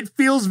it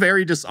feels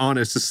very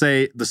dishonest to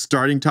say the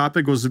starting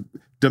topic was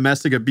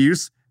domestic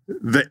abuse.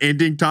 The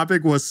ending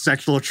topic was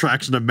sexual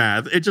attraction to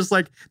math. It's just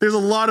like there's a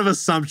lot of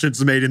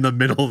assumptions made in the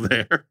middle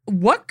there.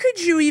 What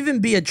could you even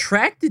be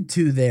attracted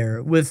to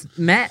there with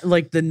math?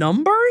 Like the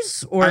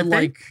numbers, or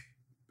like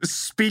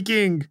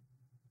speaking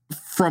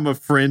from a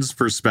friend's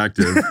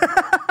perspective.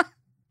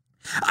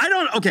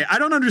 I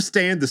don't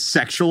understand the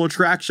sexual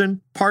attraction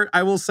part,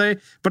 I will say,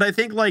 but I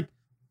think like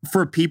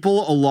for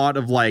people, a lot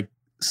of like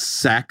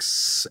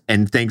sex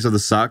and things of the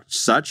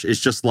such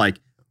is just like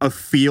a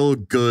feel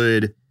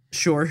good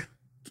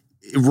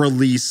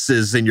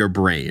releases in your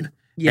brain.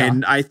 Yeah.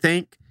 And I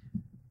think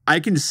I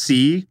can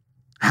see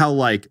how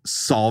like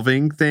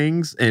solving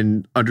things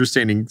and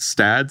understanding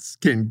stats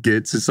can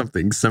get to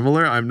something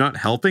similar. I'm not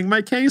helping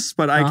my case,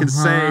 but I can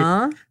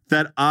say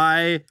that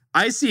I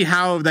see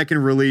how that can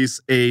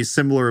release a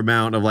similar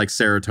amount of like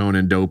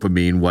serotonin,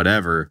 dopamine,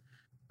 whatever.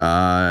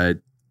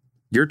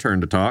 Your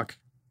turn to talk.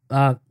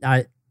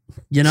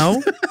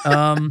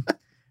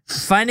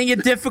 Finding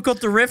it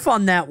difficult to riff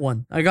on that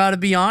one. I got to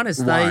be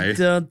honest. Why? I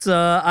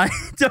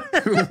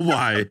don't.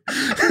 Why?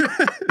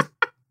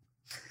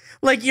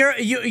 Like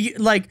you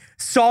like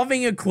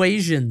solving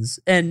equations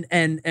and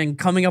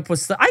coming up with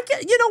stuff.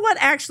 You know what?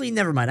 Actually,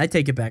 never mind. I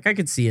take it back. I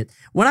could see it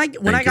when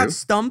I got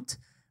stumped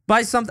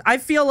by something. I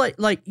feel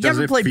like you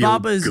ever play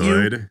Baba Is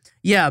You?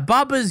 Yeah,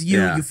 Baba Is You.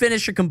 Yeah. You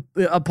finish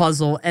a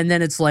puzzle and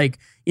then it's like,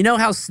 you know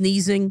how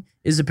sneezing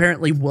is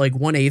apparently like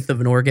 1/8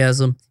 of an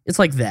orgasm. It's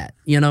like that.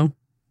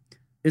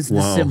 It's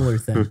the similar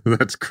thing.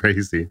 That's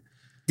crazy.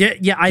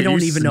 Yeah. I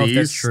don't even know if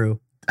that's true.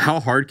 How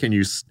hard can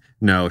you?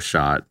 No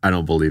shot. I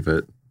don't believe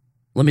it.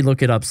 Let me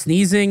look it up.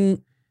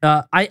 Sneezing.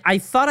 I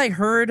thought I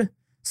heard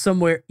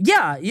somewhere.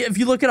 Yeah, if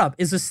you look it up,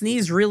 is a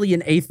sneeze really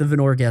 1/8 of an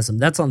orgasm?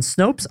 That's on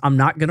Snopes. I'm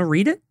not going to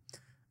read it.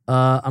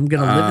 I'm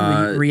going to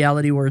live in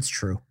reality where it's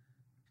true.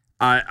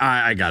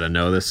 I got to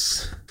know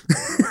this.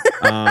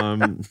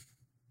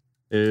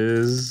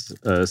 Is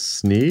a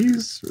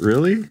sneeze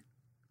really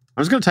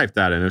was going to type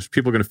that in. Is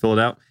people going to fill it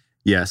out?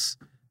 Yes.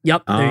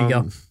 Yep, there you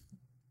go.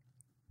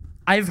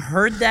 I've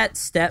heard that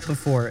stat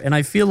before, and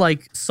I feel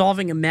like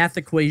solving a math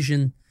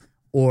equation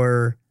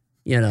or,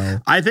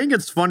 I think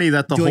it's funny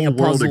that the doing whole a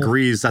world puzzle.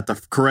 agrees that the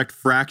correct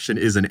fraction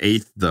is an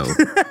eighth, though.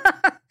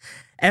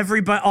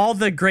 all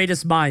the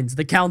greatest minds,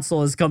 the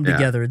council has come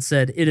together and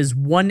said it is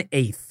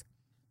 1/8,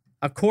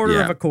 a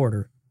quarter of a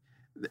quarter.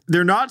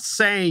 They're not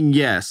saying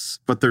yes,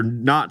 but they're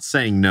not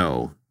saying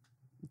no.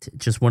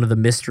 Just one of the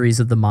mysteries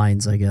of the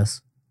minds, I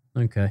guess.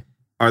 Okay.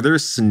 Are there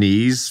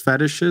sneeze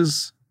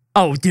fetishes?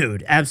 Oh,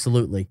 dude,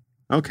 absolutely.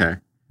 Okay.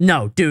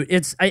 No, dude,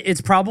 it's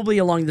probably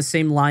along the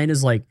same line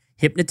as like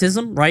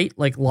hypnotism, right?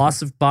 Like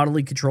loss of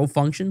bodily control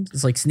functions.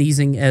 It's like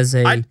sneezing as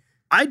a...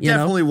 I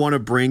definitely want to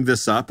bring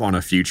this up on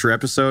a future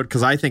episode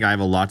because I think I have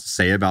a lot to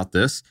say about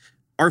this.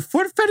 Are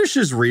foot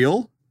fetishes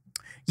real?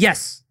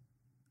 Yes.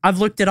 I've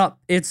looked it up.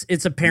 It's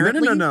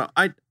apparently... No.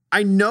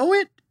 I know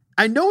it.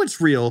 I know it's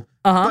real,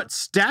 but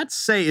stats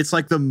say it's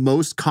like the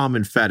most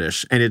common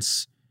fetish. And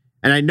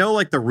I know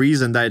like the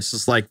reason that it's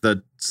just like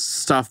the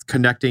stuff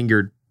connecting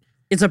your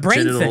it's a brain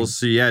genitals.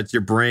 thing. So yeah, it's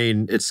your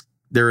brain.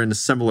 They're in a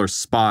similar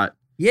spot.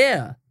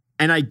 Yeah.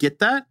 And I get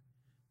that,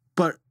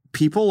 but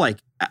people like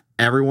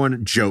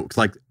everyone joked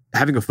like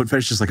having a foot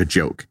fetish is like a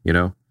joke,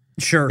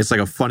 Sure. It's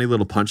like a funny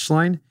little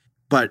punchline.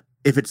 But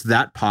if it's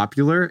that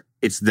popular,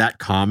 it's that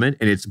common,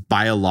 and it's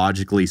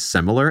biologically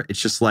similar, it's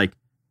just like,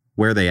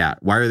 where are they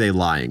at? Why are they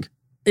lying?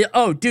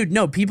 Oh, dude,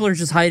 no, people are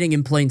just hiding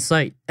in plain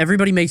sight.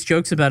 Everybody makes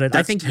jokes about it.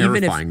 That's I think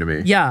terrifying to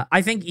me. Yeah,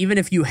 I think even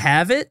if you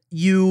have it,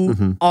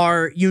 you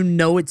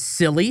it's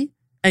silly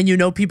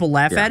and people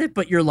laugh at it,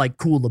 but you're like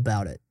cool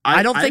about it.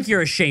 I don't think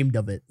you're ashamed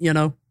of it,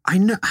 I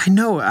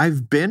know.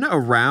 I've been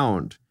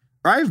around,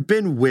 or I've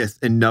been with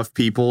enough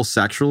people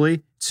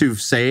sexually to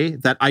say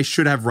that I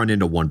should have run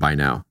into one by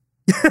now.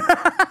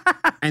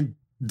 And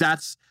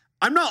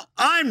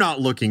I'm not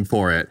looking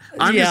for it.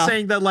 I'm just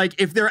saying that like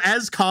if they're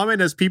as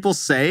common as people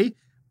say,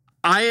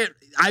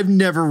 I've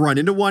never run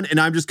into one, and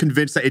I'm just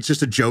convinced that it's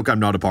just a joke I'm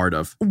not a part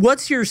of.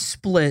 What's your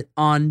split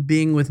on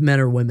being with men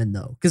or women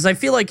though? Because I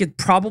feel like it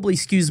probably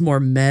skews more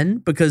men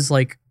because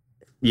like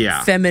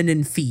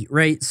feminine feet,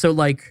 right? So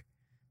like,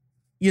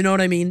 you know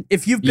what I mean?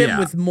 If you've been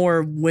with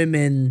more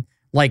women,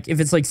 like if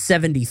it's like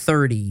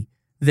 70-30,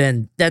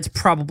 then that's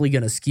probably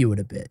going to skew it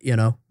a bit,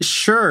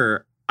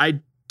 Sure, I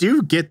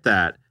do get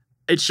that.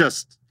 It's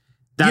just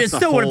that's a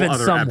whole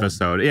other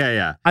episode.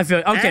 Yeah. I feel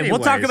okay. Anyways. We'll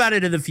talk about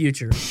it in the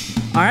future.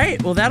 All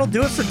right. Well, that'll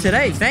do it for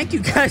today. Thank you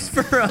guys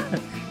for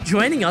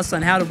joining us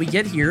on How Did We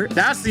Get Here.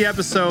 That's the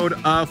episode.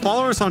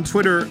 Follow us on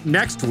Twitter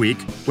next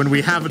week when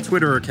we have a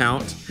Twitter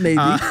account.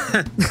 Maybe.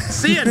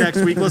 See you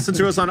next week. Listen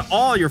to us on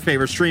all your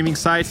favorite streaming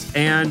sites.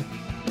 And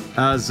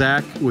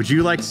Zach, would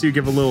you like to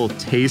give a little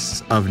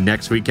taste of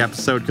next week's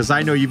episode? Because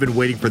I know you've been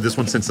waiting for this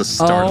one since the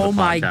start of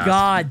the podcast. Oh my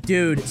God,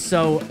 dude.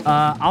 So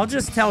I'll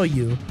just tell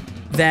you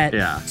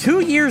that 2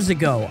 years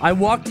ago, I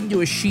walked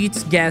into a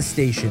Sheetz gas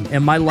station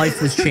and my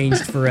life was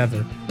changed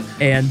forever.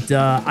 And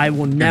I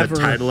will never...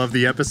 And the title of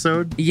the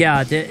episode?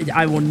 Yeah,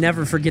 I will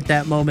never forget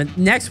that moment.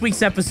 Next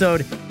week's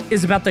episode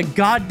is about the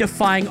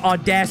God-defying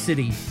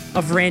audacity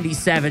of Randy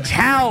Savage.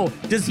 How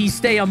does he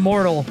stay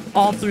immortal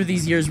all through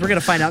these years? We're going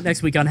to find out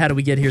next week on How Did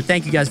We Get Here.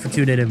 Thank you guys for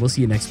tuning in. We'll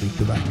see you next week.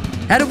 Goodbye.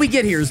 How Did We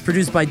Get Here is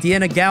produced by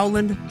Deanna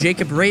Gowland,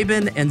 Jacob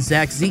Rabin, and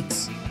Zach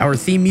Zeeks. Our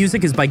theme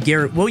music is by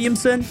Garrett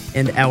Williamson,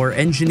 and our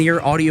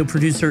engineer audio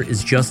producer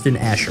is Justin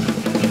Asher.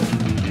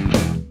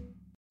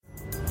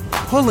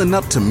 Pulling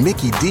up to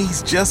Mickey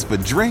D's just for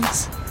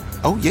drinks?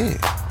 Oh yeah,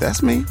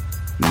 that's me.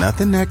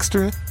 Nothing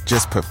extra,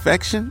 just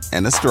perfection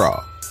and a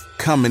straw.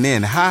 Coming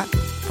in hot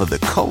for the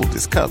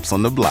coldest cups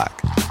on the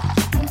block.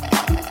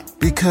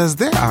 Because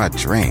there are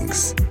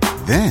drinks.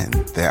 Then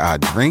there are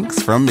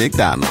drinks from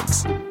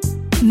McDonald's.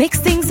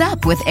 Mix things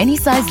up with any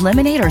size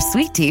lemonade or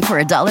sweet tea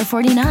for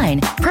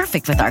 $1.49.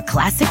 Perfect with our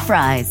classic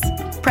fries.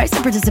 Price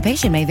and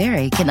participation may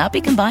vary. Cannot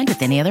be combined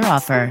with any other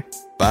offer.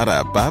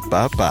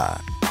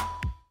 Ba-da-ba-ba-ba.